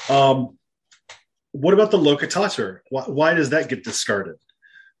 What about the Lokatattur? Why does that get discarded?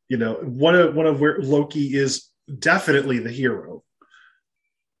 You know, one of where Loki is definitely the hero.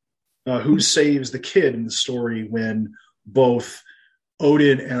 who saves the kid in the story when both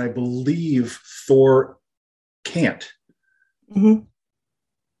Odin and I believe Thor can't. Mm-hmm.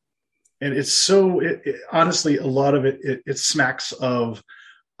 And it's so, honestly, a lot of it smacks of,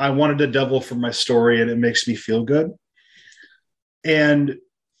 I wanted a devil for my story and it makes me feel good. And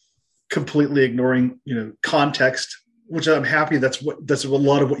completely ignoring, context, which I'm happy that's a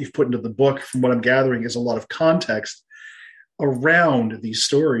lot of what you've put into the book, from what I'm gathering, is a lot of context around these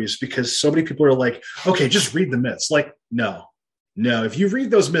stories, because so many people are like, okay, just read the myths. Like, no, if you read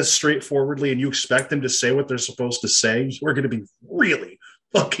those myths straightforwardly and you expect them to say what they're supposed to say, we're going to be really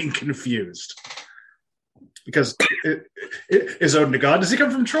fucking confused. Because is Odin a god? Does he come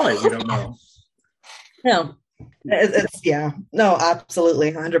from Troy? We don't know. No, it's no,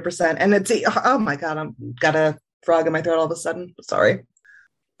 absolutely, 100%. And it's, oh my god, I'm got a frog in my throat all of a sudden. Sorry.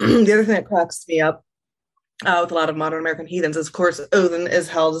 The other thing that cracks me up with a lot of modern American heathens is, of course, Odin is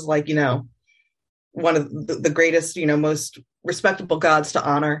held as like, one of the greatest, most respectable gods to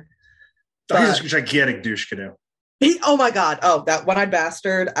honor. He's a gigantic douche canoe. Oh my god! Oh, that one-eyed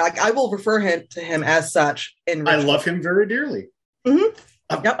bastard! I will refer to him as such. I love him very dearly.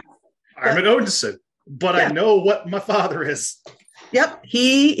 Mm-hmm. Yep. I'm an Odinson, but I know what my father is. Yep,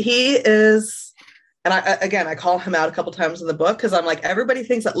 he is, and I call him out a couple times in the book, because I'm like, everybody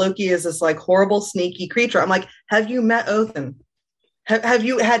thinks that Loki is this like horrible, sneaky creature. I'm like, have you met Odin? Have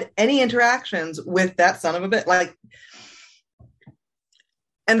you had any interactions with that son of a bitch? Like,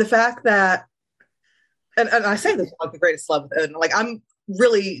 and the fact that. And I say this like the greatest love with Odin. Like, I'm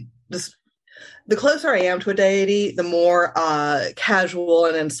really just, the closer I am to a deity, the more casual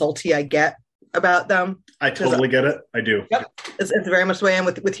and insulty I get about them. I totally get it. I do. Yep. It's very much the way I am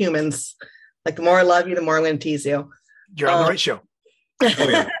with humans. Like, the more I love you, the more I'm going to tease you. You're on the right show.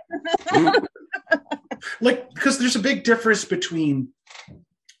 Oh, yeah. Like, because there's a big difference between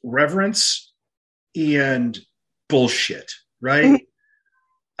reverence and bullshit, right? Mm-hmm.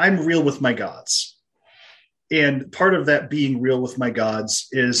 I'm real with my gods. And part of that being real with my gods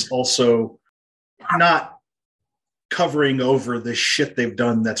is also not covering over the shit they've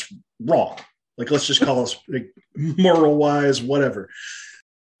done that's wrong. Like, let's just call us like, moral wise, whatever.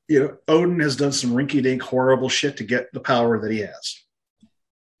 Odin has done some rinky-dink horrible shit to get the power that he has.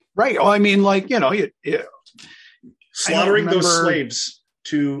 Right. Oh, I mean, like, slaughtering those slaves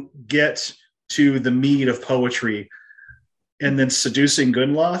to get to the mead of poetry and then seducing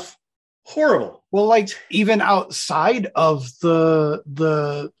Gunloth. Horrible. Well, like, even outside of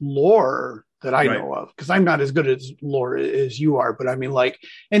the lore that I know of, because I'm not as good as lore as you are, but I mean, like,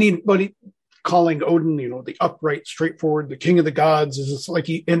 anybody calling Odin, the upright, straightforward, the king of the gods, is just like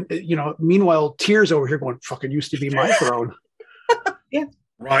meanwhile, Tyr's over here going, fucking used to be my throne. Yeah.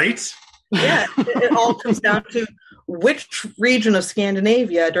 Right? Yeah. It all comes down to which region of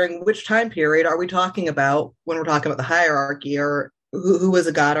Scandinavia during which time period are we talking about when we're talking about the hierarchy, or who was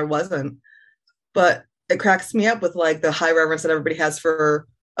a god or wasn't. But it cracks me up with like the high reverence that everybody has for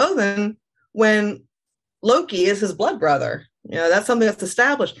Odin when Loki is his blood brother. That's something that's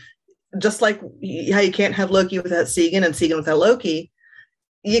established. Just like how you can't have Loki without Sigyn and Sigyn without Loki,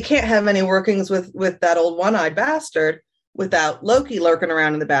 you can't have any workings with that old one-eyed bastard without Loki lurking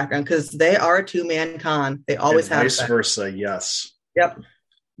around in the background, because they are a two-man con. They always have. Vice versa, yes. Yep.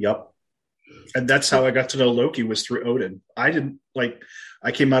 And that's how I got to know Loki, was through Odin. I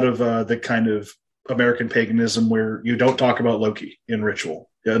came out of the kind of American paganism where you don't talk about Loki in ritual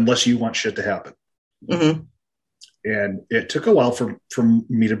unless you want shit to happen. Mm-hmm. And it took a while for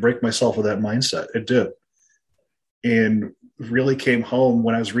me to break myself of that mindset. It did. And really came home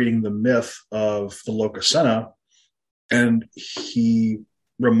when I was reading the myth of the Lokasena, and he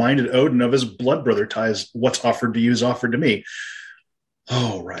reminded Odin of his blood brother ties. What's offered to you is offered to me.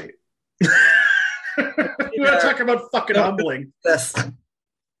 Oh, right. We're not talking about fucking humbling.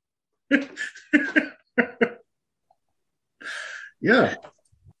 Yeah.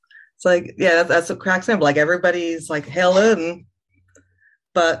 It's like, yeah, that's what cracks me up. Like, everybody's like, hail Odin.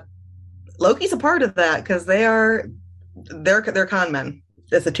 But Loki's a part of that, because they're con men.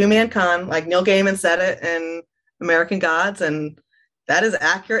 It's a two-man con. Like Neil Gaiman said it in American Gods, and that is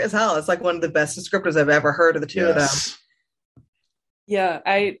accurate as hell. It's like one of the best descriptors I've ever heard of the two of them. Yeah,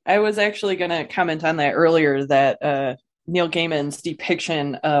 I was actually going to comment on that earlier, that Neil Gaiman's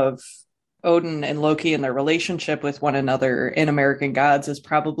depiction of Odin and Loki and their relationship with one another in American Gods is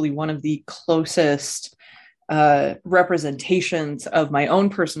probably one of the closest representations of my own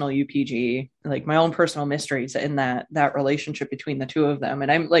personal UPG, like my own personal mysteries in that relationship between the two of them.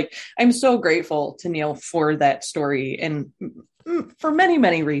 And I'm so grateful to Neil for that story, and for many,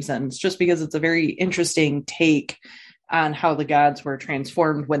 many reasons, just because it's a very interesting take on how the gods were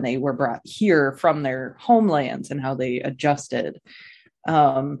transformed when they were brought here from their homelands and how they adjusted.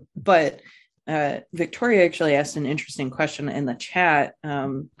 But Victoria actually asked an interesting question in the chat.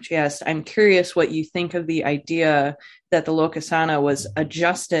 She asked, I'm curious what you think of the idea that the Lokasana was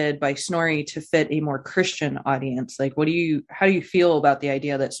adjusted by Snorri to fit a more Christian audience. Like, how do you feel about the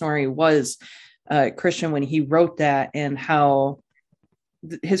idea that Snorri was Christian when he wrote that, and how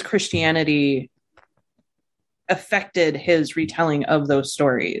his Christianity affected his retelling of those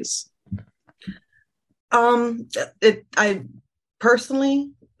stories? I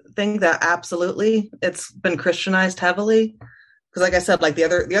personally think that absolutely it's been Christianized heavily, because like I said, like the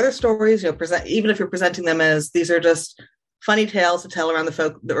other stories, even if you're presenting them as these are just funny tales to tell around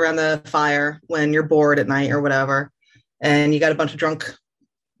the fire when you're bored at night or whatever, and you got a bunch of drunk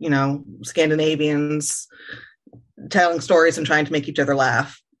Scandinavians telling stories and trying to make each other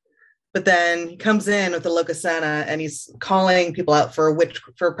laugh. But then he comes in with the Lokasana and he's calling people out for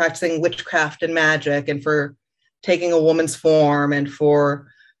practicing witchcraft and magic, and for taking a woman's form, and for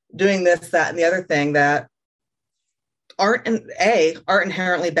doing this, that, and the other thing that aren't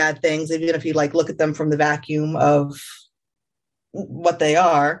inherently bad things, even if you look at them from the vacuum of what they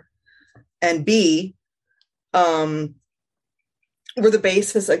are, and B, were the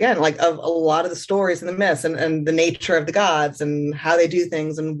basis again, of a lot of the stories and the myths and the nature of the gods and how they do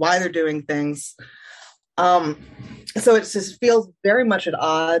things and why they're doing things. So it just feels very much at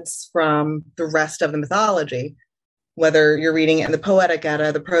odds from the rest of the mythology, whether you're reading it in the Poetic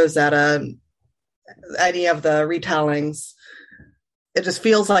Edda, the Prose Edda, any of the retellings. It just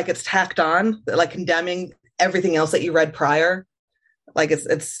feels like it's tacked on, condemning everything else that you read prior.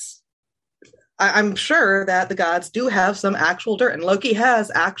 I'm sure that the gods do have some actual dirt, and Loki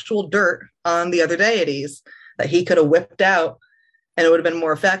has actual dirt on the other deities that he could have whipped out and it would have been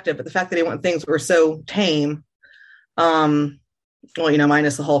more effective. But the fact that he went things that were so tame,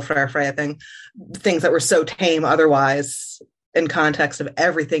 minus the whole Freya thing, things that were so tame otherwise in context of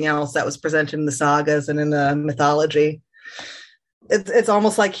everything else that was presented in the sagas and in the mythology. It's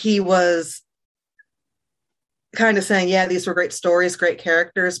almost like he was kind of saying, yeah, these were great stories, great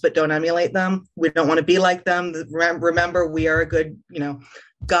characters, but don't emulate them. We don't want to be like them. Remember, we are a good,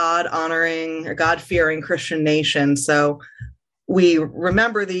 God-honoring or God-fearing Christian nation. So we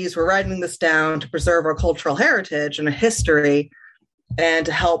remember these. We're writing this down to preserve our cultural heritage and a history, and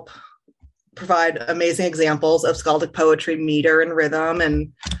to help provide amazing examples of skaldic poetry, meter and rhythm,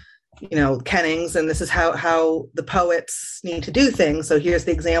 and kennings. And this is how the poets need to do things. So here's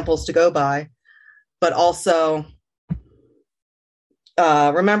the examples to go by. But also,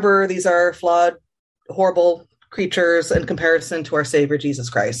 remember, these are flawed, horrible creatures in comparison to our Savior, Jesus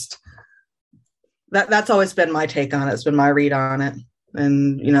Christ. That's always been my take on it. It's been my read on it.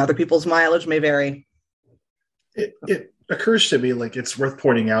 And, other people's mileage may vary. It occurs to me it's worth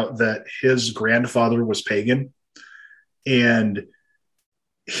pointing out that his grandfather was pagan. And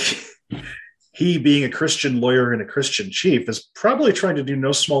he, being a Christian lawyer and a Christian chief, is probably trying to do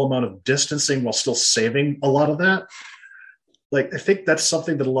no small amount of distancing while still saving a lot of that. I think that's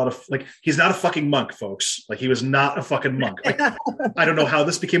something that a lot of, he's not a fucking monk, folks. He was not a fucking monk. I don't know how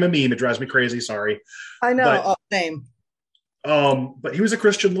this became a meme. It drives me crazy. Sorry. I know. Same. But he was a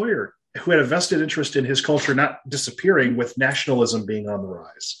Christian lawyer who had a vested interest in his culture not disappearing, with nationalism being on the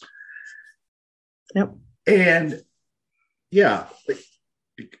rise. Yep. And yeah,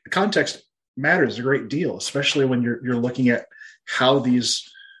 context matters a great deal, especially when you're looking at how these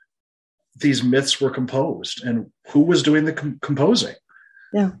myths were composed and who was doing the composing.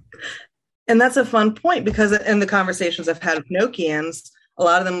 Yeah. And that's a fun point, because in the conversations I've had with Nokians, a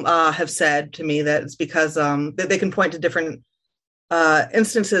lot of them have said to me that it's because they can point to different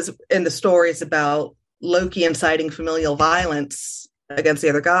instances in the stories about Loki inciting familial violence against the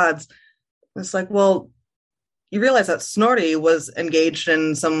other gods. It's well, you realize that Snorri was engaged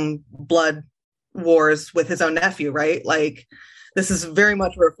in some blood wars with his own nephew, right? This is very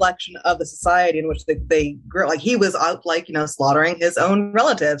much a reflection of the society in which they grew. He was out, slaughtering his own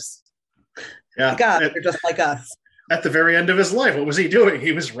relatives. Yeah. God, they're just like us. At the very end of his life, what was he doing?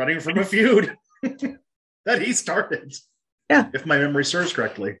 He was running from a feud that he started. Yeah. If my memory serves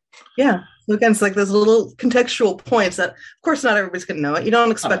correctly. Yeah. So again, it's those little contextual points that, of course, not everybody's going to know it. You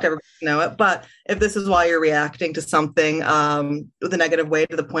don't expect everybody to know it. But if this is why you're reacting to something with a negative way,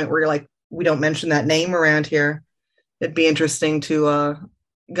 to the point where you're we don't mention that name around here, it'd be interesting to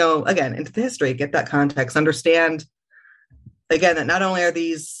go, again, into the history, get that context, understand, again, that not only are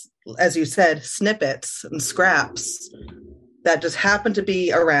these, as you said, snippets and scraps that just happen to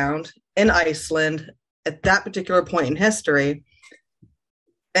be around in Iceland at that particular point in history,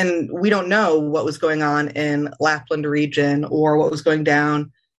 and we don't know what was going on in Lapland region or what was going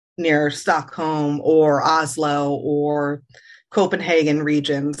down near Stockholm or Oslo or Copenhagen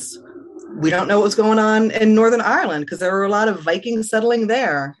regions. We don't know what was going on in Northern Ireland because there were a lot of Vikings settling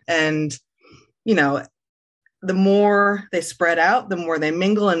there. And, you know, the more they spread out, the more they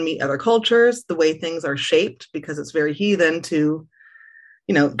mingle and meet other cultures, the way things are shaped, because it's very heathen to,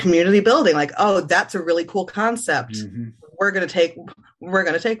 you know, community building. Like, oh, that's a really cool concept. Mm-hmm. We're going to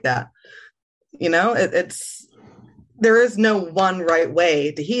take that. You know, there is no one right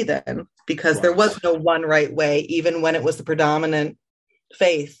way to heathen, because there was no one right way, even when it was the predominant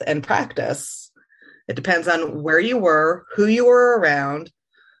faith and practice. It depends on where you were, who you were around,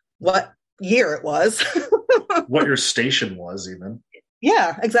 what year it was, what your station was, even.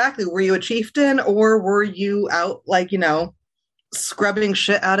 Yeah, exactly. Were you a chieftain, or were you out, like, you know, scrubbing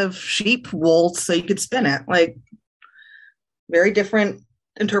shit out of sheep wool so you could spin it? Like, very different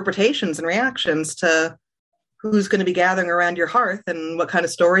interpretations and reactions to who's going to be gathering around your hearth and what kind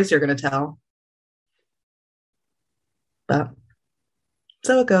of stories you're going to tell. But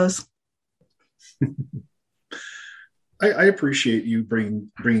so it goes. I appreciate you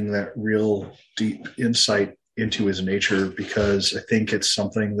bringing that real deep insight into his nature, because I think it's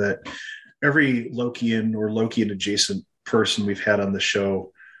something that every Lokian or Lokian adjacent person we've had on the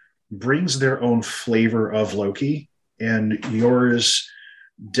show brings their own flavor of Loki. And yours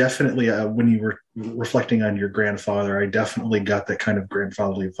definitely, when you were reflecting on your grandfather, I definitely got that kind of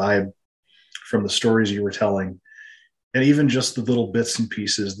grandfatherly vibe from the stories you were telling. And even just the little bits and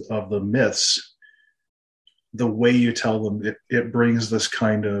pieces of the myths, the way you tell them, it brings this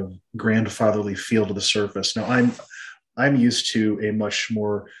kind of grandfatherly feel to the surface. Now, I'm used to a much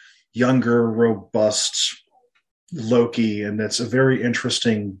more younger, robust Loki, and that's a very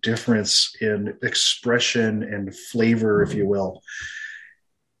interesting difference in expression and flavor, if you will.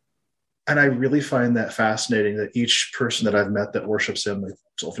 And I really find that fascinating that each person that I've met that worships him,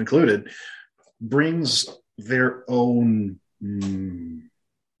 myself included, brings their own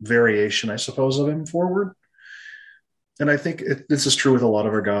variation, I suppose, of him forward. And I think this is true with a lot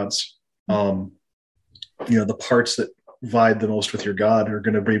of our gods. You know, the parts that vibe the most with your god are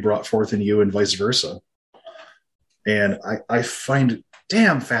going to be brought forth in you, and vice versa. And I find it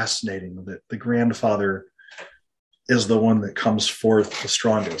damn fascinating that the grandfather is the one that comes forth the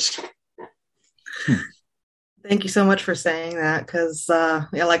strongest. Thank you so much for saying that, because,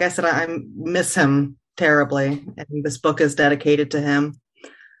 yeah, like I said, I miss him terribly, and this book is dedicated to him.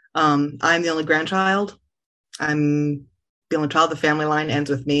 I'm the only grandchild. I'm the only child. The family line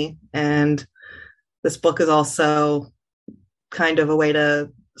ends with me, and this book is also kind of a way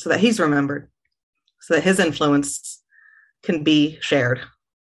so that he's remembered, so that his influence can be shared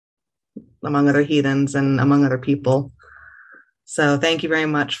among other heathens and among other people. So thank you very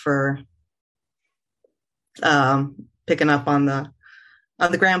much for picking up on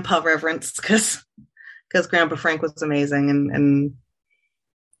the grandpa reverence, because Grandpa Frank was amazing, and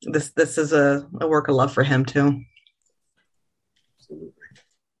this is a work of love for him too.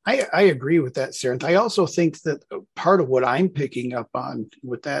 I agree with that, Sarah. I also think that part of what I'm picking up on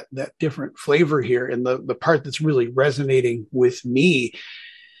with that different flavor here, and the part that's really resonating with me,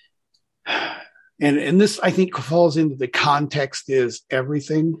 and this I think falls into the context is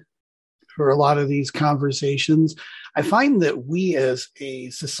everything for a lot of these conversations. I find that we as a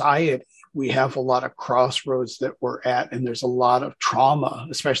society, we have a lot of crossroads that we're at, and there's a lot of trauma,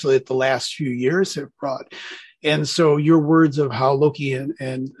 especially that the last few years have brought. And so your words of how Loki and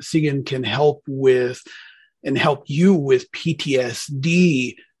Sigyn can help you with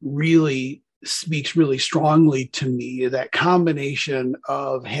PTSD really speaks really strongly to me. That combination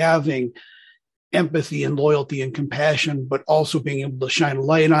of having empathy and loyalty and compassion, but also being able to shine a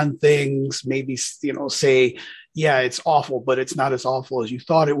light on things, maybe, you know, say, yeah, it's awful, but it's not as awful as you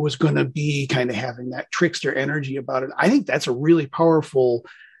thought it was going to be, kind of having that trickster energy about it. I think that's a really powerful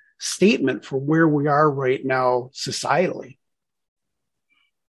statement for where we are right now societally.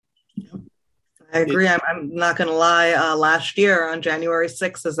 I agree. I'm not going to lie. Last year on January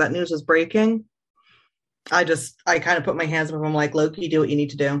 6th, as that news was breaking, I kind of put my hands up. I'm like, Loki, do what you need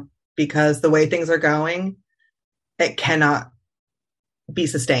to do, because the way things are going, it cannot be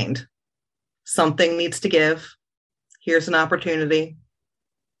sustained. Something needs to give. Here's an opportunity.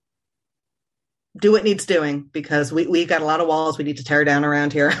 Do what needs doing, because we've got a lot of walls we need to tear down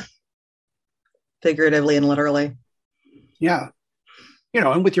around here, figuratively and literally. Yeah. You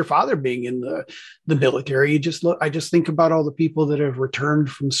know, and with your father being in the military, I just think about all the people that have returned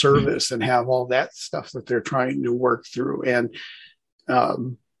from service and have all that stuff that they're trying to work through. And I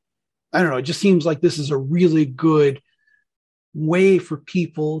don't know, it just seems like this is a really good way for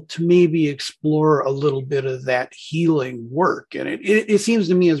people to maybe explore a little bit of that healing work. And it seems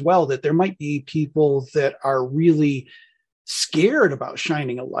to me as well that there might be people that are really scared about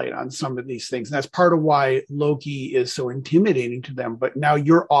shining a light on some of these things. And that's part of why Loki is so intimidating to them. But now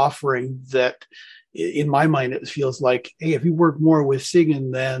you're offering that, in my mind, it feels like, hey, if you work more with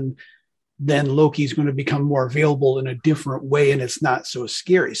Sigyn, then Loki's going to become more available in a different way, and it's not so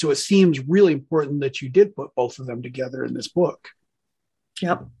scary. So it seems really important that you did put both of them together in this book.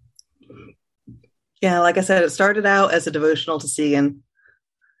 Yep. Yeah, like I said, it started out as a devotional to Sigyn.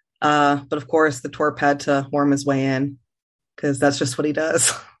 But of course, the twerp had to worm his way in, because that's just what he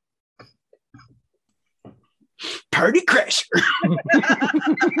does. Party crasher.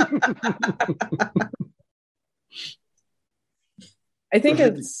 I think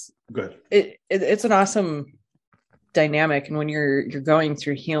it's good. It's an awesome dynamic, and when you're going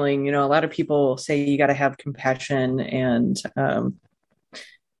through healing, a lot of people say you got to have compassion and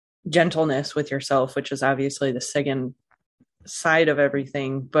gentleness with yourself, which is obviously the Sigyn side of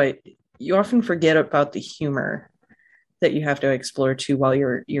everything, but you often forget about the humor that you have to explore too while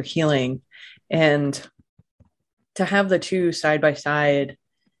you're healing. And to have the two side by side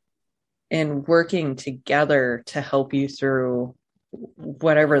and working together to help you through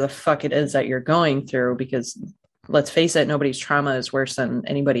whatever the fuck it is that you're going through, because let's face it, nobody's trauma is worse than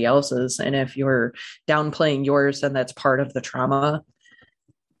anybody else's. And if you're downplaying yours, then that's part of the trauma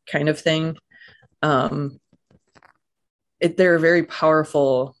kind of thing. They're a very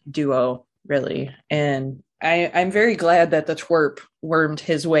powerful duo, really. And I'm very glad that the twerp wormed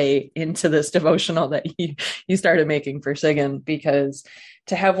his way into this devotional that you started making for Sigyn, because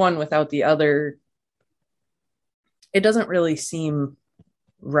to have one without the other, it doesn't really seem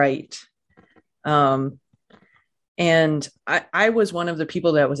right. And I was one of the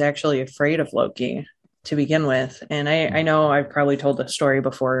people that was actually afraid of Loki to begin with. And I know I've probably told this story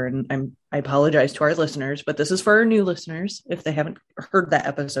before, and I apologize to our listeners, but this is for our new listeners if they haven't heard that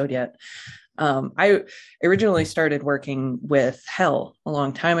episode yet. I originally started working with Hell a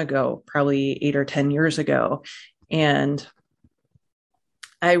long time ago, probably 8 or 10 years ago. And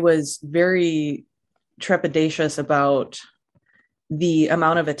I was very trepidatious about the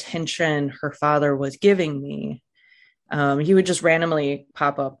amount of attention her father was giving me. He would just randomly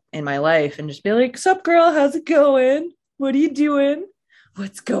pop up in my life and just be like, "Sup, girl? How's it going? What are you doing?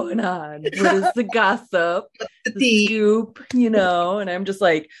 What's going on? What is the gossip? The scoop?" And I'm just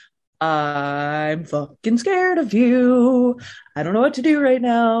like, "I'm fucking scared of you. I don't know what to do right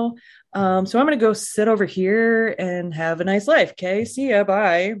now. So I'm going to go sit over here and have a nice life. Okay, see ya,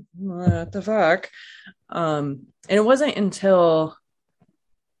 bye." What the fuck? And it wasn't until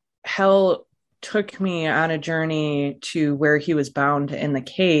Hell took me on a journey to where he was bound in the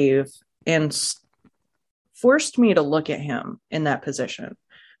cave and forced me to look at him in that position,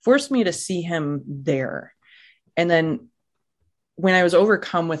 forced me to see him there. And then when I was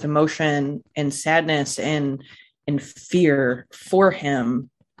overcome with emotion and sadness and fear for him,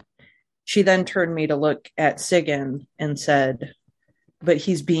 she then turned me to look at Sigyn and said, "But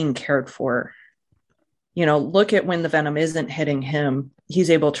he's being cared for. Look at when the venom isn't hitting him. He's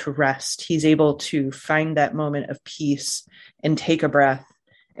able to rest. He's able to find that moment of peace and take a breath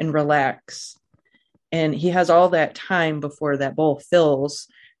and relax. And he has all that time before that bowl fills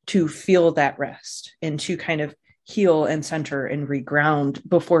to feel that rest and to kind of heal and center and reground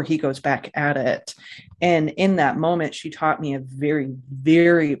before he goes back at it." And in that moment, she taught me a very,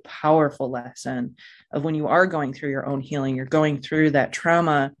 very powerful lesson of when you are going through your own healing, you're going through that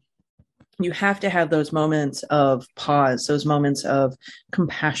trauma, you have to have those moments of pause, those moments of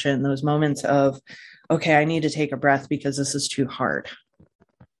compassion, those moments of, okay, I need to take a breath because this is too hard.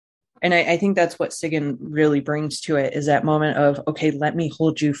 And I think that's what Sigyn really brings to it, is that moment of, okay, let me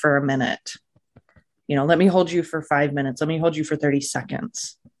hold you for a minute. Let me hold you for 5 minutes. Let me hold you for 30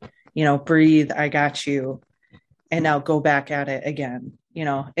 seconds. Breathe. I got you. And now go back at it again.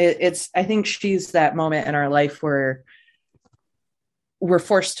 I think she's that moment in our life where we're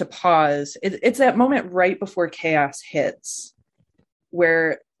forced to pause. It's that moment right before chaos hits,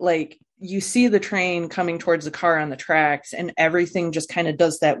 where you see the train coming towards the car on the tracks and everything just kind of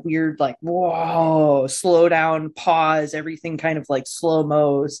does that weird, whoa, slow down, pause, everything kind of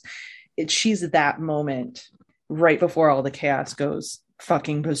slow-mos. She's that moment right before all the chaos goes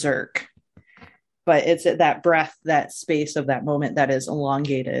fucking berserk. But it's at that breath, that space of that moment that is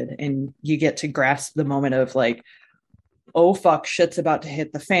elongated, and you get to grasp the moment of oh fuck, shit's about to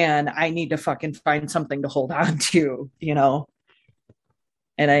hit the fan. I need to fucking find something to hold on to,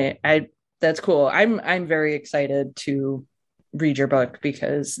 And I that's cool. I'm very excited to read your book,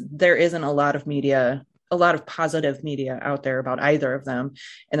 because there isn't a lot of media a lot of positive media out there about either of them.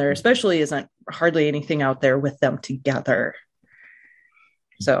 And there especially isn't hardly anything out there with them together.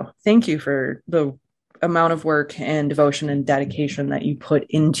 So thank you for the amount of work and devotion and dedication that you put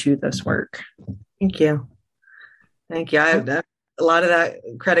into this work. Thank you. Thank you. A lot of that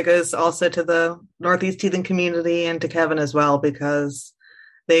credit goes also to the Northeast Heathen community and to Kevin as well, because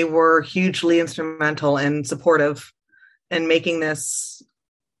they were hugely instrumental and supportive in making this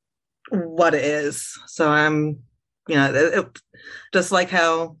what it is. So I'm, just like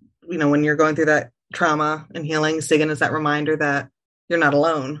how, when you're going through that trauma and healing, Sigyn is that reminder that you're not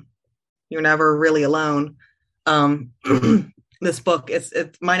alone. You're never really alone. This book, it's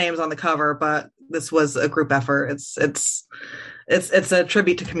my name's on the cover, but this was a group effort. It's a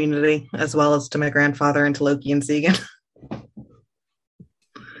tribute to community as well as to my grandfather and to Loki and Sigyn.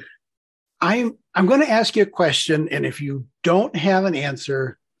 I'm going to ask you a question, and if you don't have an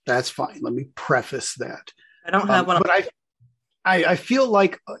answer, that's fine. Let me preface that. I don't have one. But I feel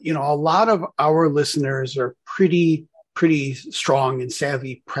like, a lot of our listeners are pretty strong and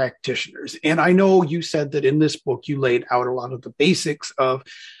savvy practitioners. And I know you said that in this book, you laid out a lot of the basics of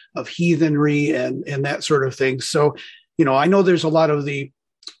heathenry and that sort of thing. So, I know there's a lot of the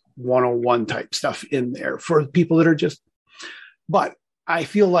 101 type stuff in there for people that are but I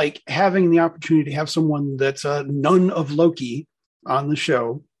feel like having the opportunity to have someone that's a nun of Loki on the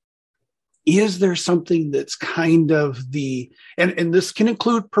show, is there something that's kind of and this can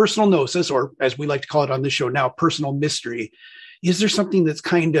include personal gnosis, or as we like to call it on this show now, personal mystery. Is there something that's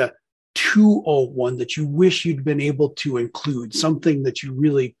kind of 201 that you wish you'd been able to include, something that you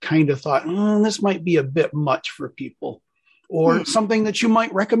really kind of thought, this might be a bit much for people, or something that you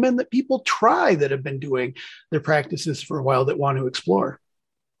might recommend that people try that have been doing their practices for a while that want to explore?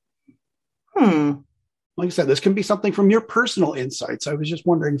 Like I said, this can be something from your personal insights. I was just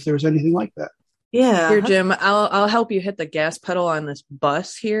wondering if there was anything like that. Yeah. Here, Jim, I'll help you hit the gas pedal on this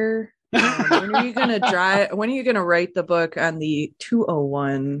bus here. When are you going to drive? When are you going to write the book on the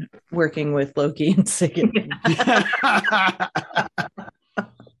 201 working with Loki and Sigyn?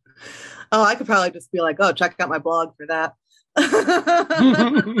 Oh, I could probably just be like, check out my blog for that.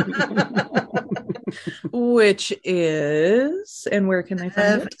 Which is, and where can they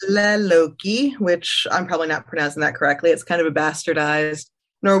find it? La Loki, which I'm probably not pronouncing that correctly. It's kind of a bastardized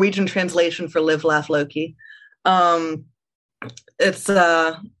Norwegian translation for Live, Laugh, Loki. It's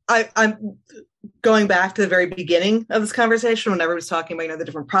I'm going back to the very beginning of this conversation when everyone was talking about the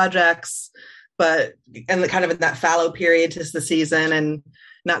different projects, and kind of in that fallow period to the season and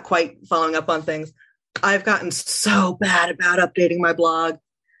not quite following up on things. I've gotten so bad about updating my blog,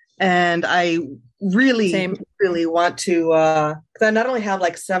 and I really want to, because I not only have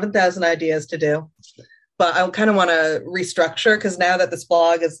like 7,000 ideas to do, but I kind of want to restructure, because now that this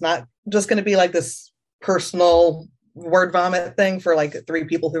blog is not just going to be like this personal word vomit thing for like 3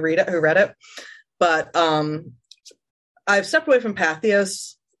 people who read it. But I've stepped away from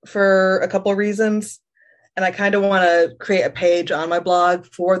Patheos for a couple of reasons. And I kind of want to create a page on my blog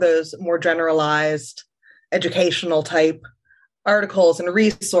for those more generalized educational type articles and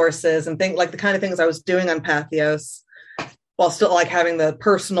resources and things like the kind of things I was doing on Patheos, while still like having the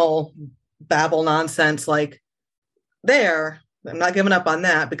personal babble nonsense like there. I'm not giving up on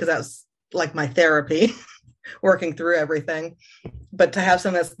that, because that's like my therapy, working through everything. But to have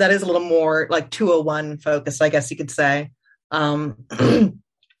something that is a little more like 201 focused, I guess you could say.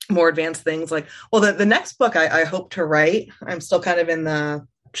 More advanced things like, the next book I hope to write, I'm still kind of in the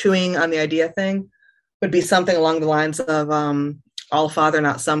chewing on the idea thing, would be something along the lines of All Father,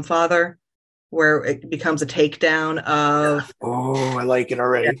 Not Some Father, where it becomes a takedown of... Oh, I like it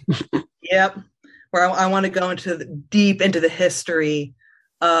already. Yep. Where I want to go deep into the history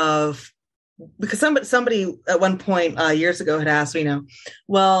of... Because somebody at one point years ago had asked me,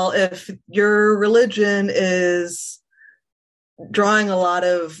 well, if your religion is drawing a lot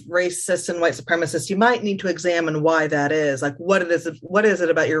of racist and white supremacists, you might need to examine why that is. Like, what is it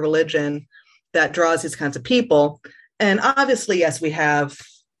about your religion that draws these kinds of people? And obviously, yes, we have,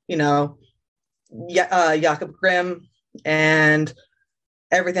 Jakob Grimm and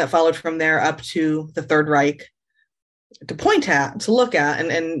everything that followed from there up to the Third Reich to point at, to look at,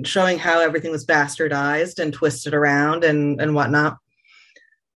 and showing how everything was bastardized and twisted around and whatnot.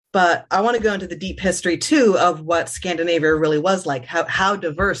 But I want to go into the deep history, too, of what Scandinavia really was like, how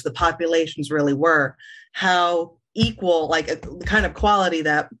diverse the populations really were, how equal, like the kind of quality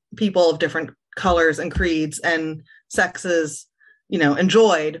that people of different colors and creeds and sexes,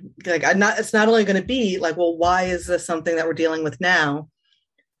 enjoyed. Like, it's not only going to be like, well, why is this something that we're dealing with now?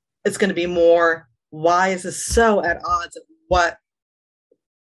 It's going to be more, why is this so at odds of what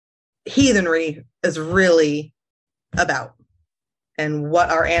heathenry is really about and what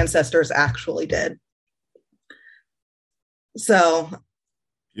our ancestors actually did. So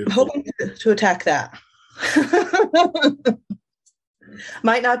I'm hoping to attack that.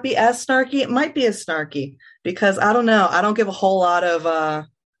 Might not be as snarky. It might be as snarky because I don't know. I don't give a whole lot of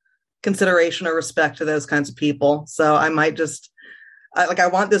consideration or respect to those kinds of people. So I might just I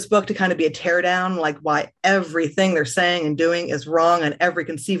want this book to kind of be a teardown, like why everything they're saying and doing is wrong on every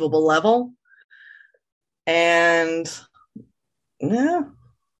conceivable level. And yeah,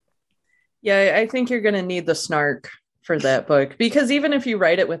 I think you're going to need the snark for that book, because even if you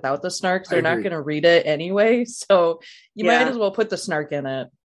write it without the snarks, they're not going to read it anyway. So you might as well put the snark in it.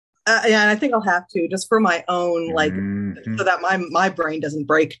 And I think I'll have to, just for my own, like, so that my brain doesn't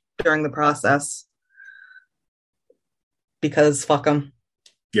break during the process. Because fuck them.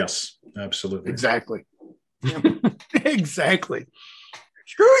 Yes, absolutely. Exactly. Yep. Exactly.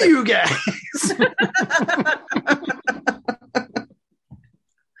 Screw you guys.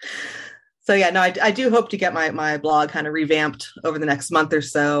 So yeah, no, I do hope to get my blog kind of revamped over the next month or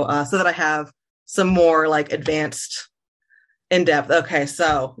so that I have some more like advanced, in-depth. Okay,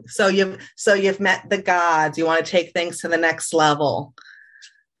 so you've met the gods. You want to take things to the next level.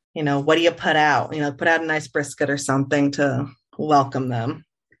 You know, what do you put out? You know, put out a nice brisket or something to welcome them.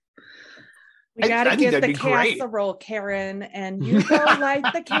 We gotta get the casserole, Karen, and you go light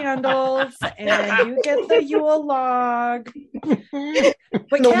the candles, and you get the Yule log.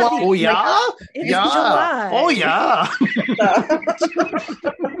 But Kathy, oh yeah, it's July. Oh yeah.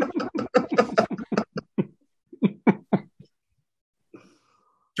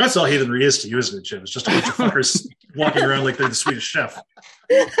 That's all heathenry is to you, isn't it, Jim? It's just a bunch of fuckers walking around like they're the Swedish chef.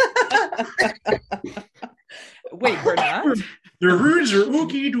 Wait, we're not? Their runes are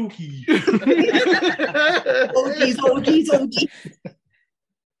ookie dookie. Ookies.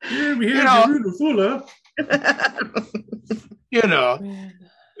 Yeah, we have the rune of Fula. You know.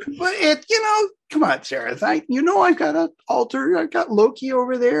 But come on, Sarah. I've got an altar. I've got Loki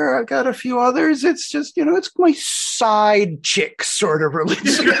over there. I've got a few others. It's just, it's my side chick sort of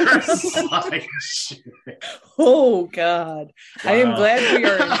religion. Oh, God. Wow. I am glad we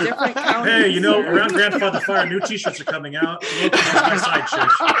are in different counties. Hey, around Grandfather Fire, new t-shirts are coming out. Loki is my side chick.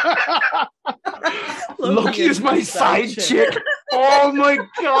 Loki is my side chick. Oh, my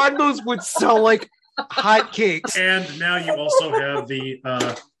God. Those would sell like hotcakes. And now you also have the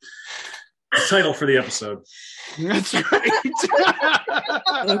title for the episode. That's right.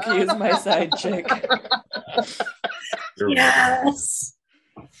 Loki is my side chick. Yes.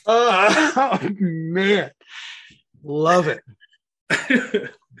 Oh, man. Love it.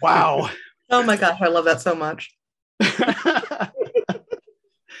 Wow. Oh my gosh, I love that so much.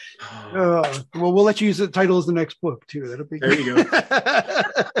 Well, we'll let you use the title as the next book too. That'll be there. You go. Yeah,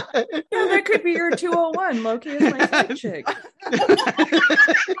 that could be your 201. Loki is my side chick.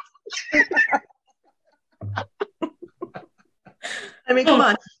 I mean, come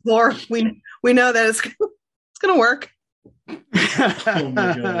on, Laura. We know that it's gonna work. Oh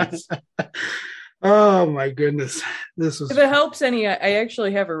my goodness. Oh my goodness. This was. If it helps any, I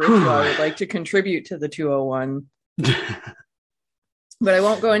actually have a ritual I would like to contribute to the 201. But I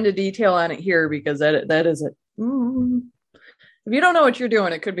won't go into detail on it here because that is it. If you don't know what you're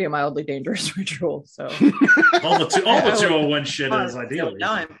doing, it could be a mildly dangerous ritual. So all the 201 shit is ideally.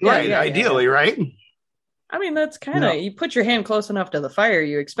 Ideally, right? I mean, that's kind of, you put your hand close enough to the fire,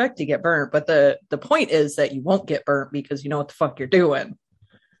 you expect to get burnt. But the point is that you won't get burnt because you know what the fuck you're doing.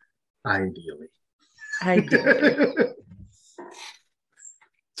 Ideally.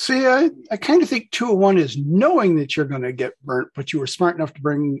 See, I kind of think 201 is knowing that you're going to get burnt, but you were smart enough to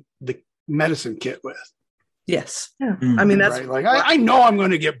bring the medicine kit with. Yes. Yeah. I mean, that's right. Like, I know I'm going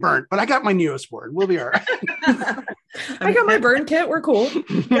to get burnt, but I got my Neosporin. We'll be all right. I got my burn kit. We're cool.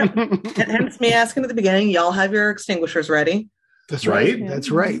 Yep. And hence me asking at the beginning, y'all have your extinguishers ready. That's right. Yeah. That's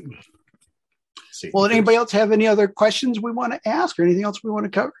right. Well, did anybody else have any other questions we want to ask or anything else we want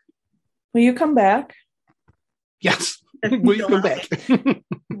to cover? Will you come back? Yes. Will you come back?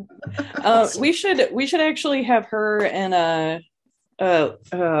 We should actually have her and oh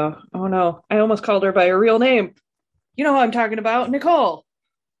no, I almost called her by her real name. You know who I'm talking about, Nicole.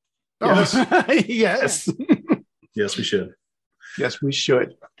 Yes. Yes. Yes, we should. Yes, we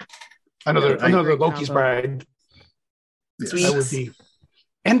should. Another Loki's bride. Yes. That would be.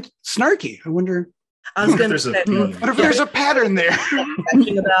 And snarky. I wonder. I was going to say, what if there's a pattern there? About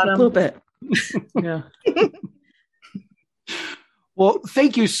him. A little bit. Yeah. Well,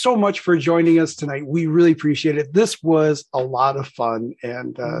 thank you so much for joining us tonight. We really appreciate it. This was a lot of fun.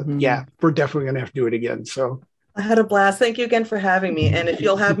 And yeah, we're definitely going to have to do it again. So I had a blast. Thank you again for having me. And if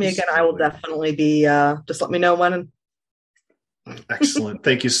you'll have me again, I will definitely be, just let me know when. Excellent.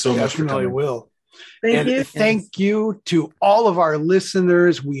 Thank you so much for coming. Will. Thank you. Thank you to all of our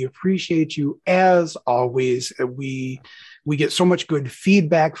listeners. We appreciate you as always. We get so much good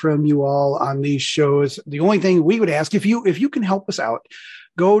feedback from you all on these shows. The only thing we would ask, if you can help us out,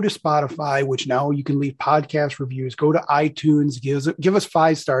 go to Spotify, which now you can leave podcast reviews. Go to iTunes, give us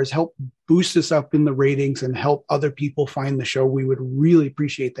 5 stars, help boost us up in the ratings and help other people find the show. We would really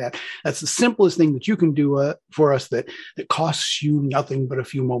appreciate that. That's the simplest thing that you can do for us that costs you nothing but a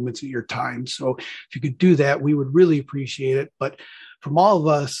few moments of your time. So if you could do that, we would really appreciate it. But from all of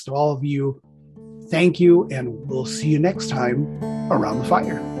us to all of you, thank you, and we'll see you next time around the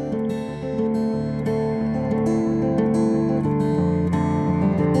fire.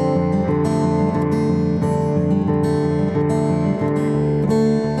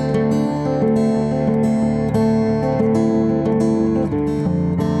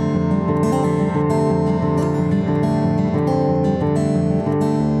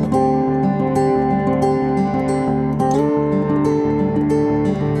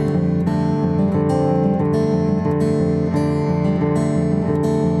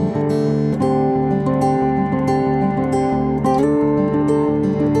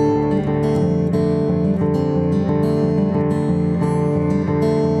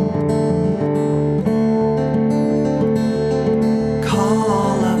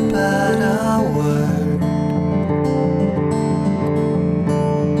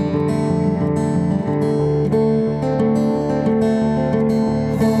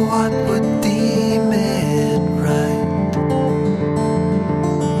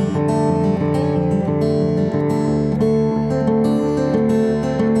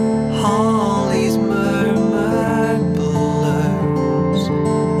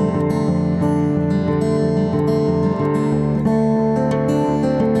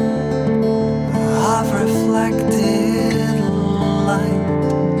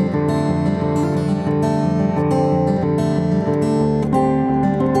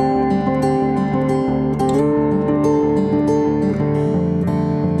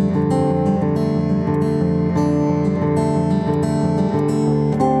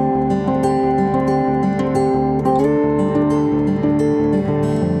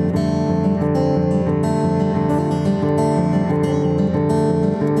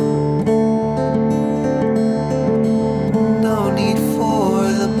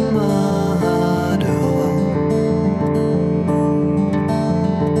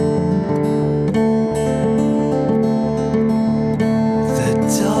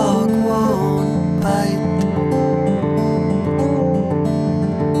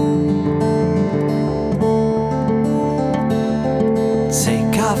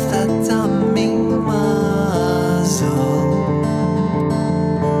 Take off that dumb